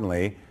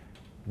importantly,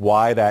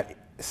 why that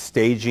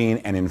staging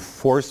and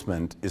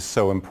enforcement is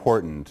so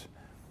important.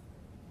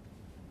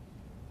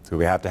 So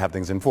we have to have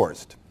things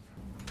enforced.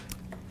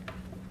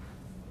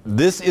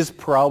 This is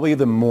probably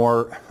the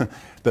more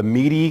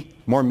meaty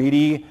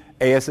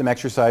ASM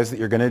exercise that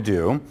you're going to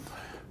do.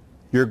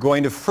 You're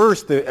going to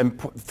first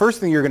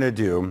thing you're going to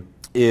do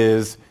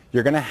is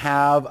you're going to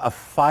have a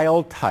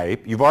file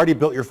type. You've already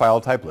built your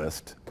file type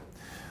list.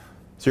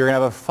 So you're going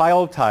to have a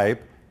file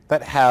type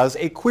that has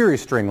a query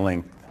string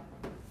length,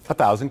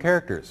 1,000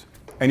 characters.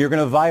 And you're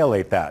going to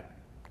violate that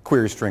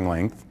query string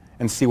length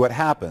and see what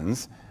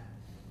happens,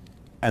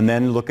 and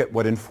then look at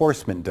what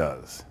enforcement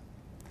does.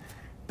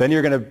 Then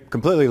you're going to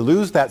completely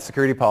lose that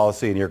security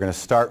policy, and you're going to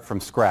start from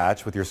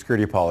scratch with your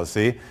security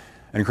policy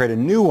and create a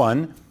new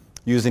one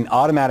using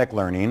automatic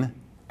learning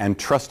and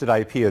trusted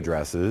IP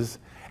addresses,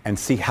 and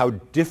see how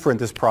different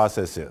this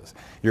process is.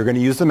 You're going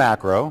to use the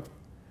macro.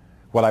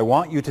 What I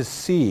want you to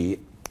see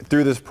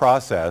through this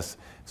process,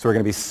 so we're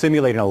going to be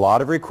simulating a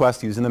lot of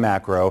requests using the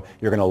macro.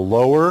 You're going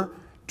to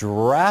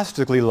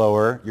drastically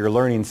lower your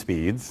learning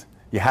speeds.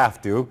 You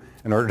have to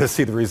in order to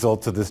see the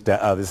results of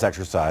this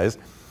exercise.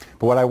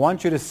 But what I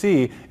want you to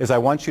see is I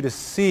want you to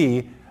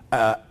see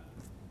a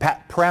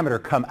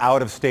parameter come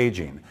out of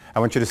staging. I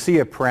want you to see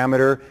a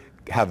parameter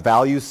have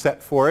values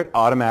set for it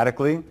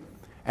automatically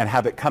and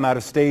have it come out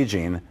of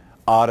staging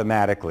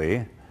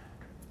automatically.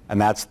 And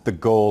that's the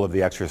goal of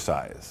the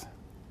exercise.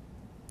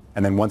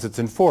 And then once it's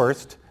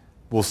enforced,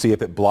 we'll see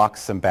if it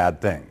blocks some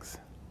bad things.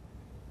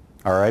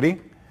 Alrighty?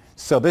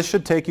 So this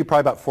should take you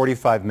probably about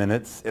 45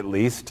 minutes at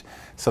least.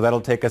 So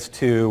that'll take us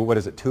to, what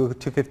is it,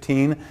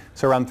 2:15?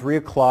 So around 3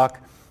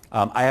 o'clock.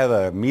 I have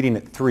a meeting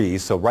at 3,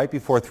 so right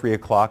before 3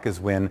 o'clock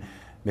is when,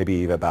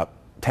 maybe about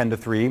 10 to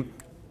 3,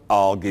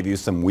 I'll give you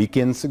some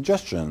weekend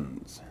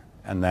suggestions.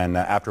 And then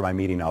after my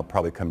meeting, I'll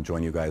probably come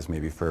join you guys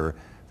maybe for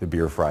the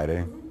Beer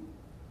Friday.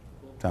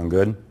 Sound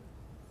good?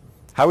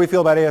 How do we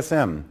feel about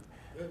ASM?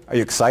 Are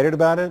you excited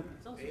about it?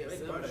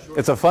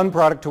 It's a fun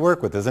product to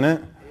work with, isn't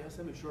it?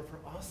 ASM is short for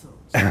awesome.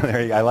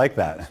 There you go. I like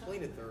that.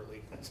 Explain it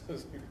thoroughly.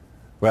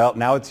 Well,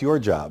 now it's your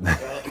job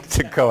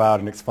to go out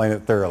and explain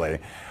it thoroughly.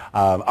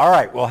 All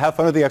right, well, have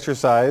fun with the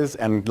exercise,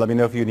 and let me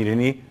know if you need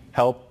any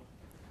help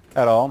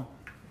at all.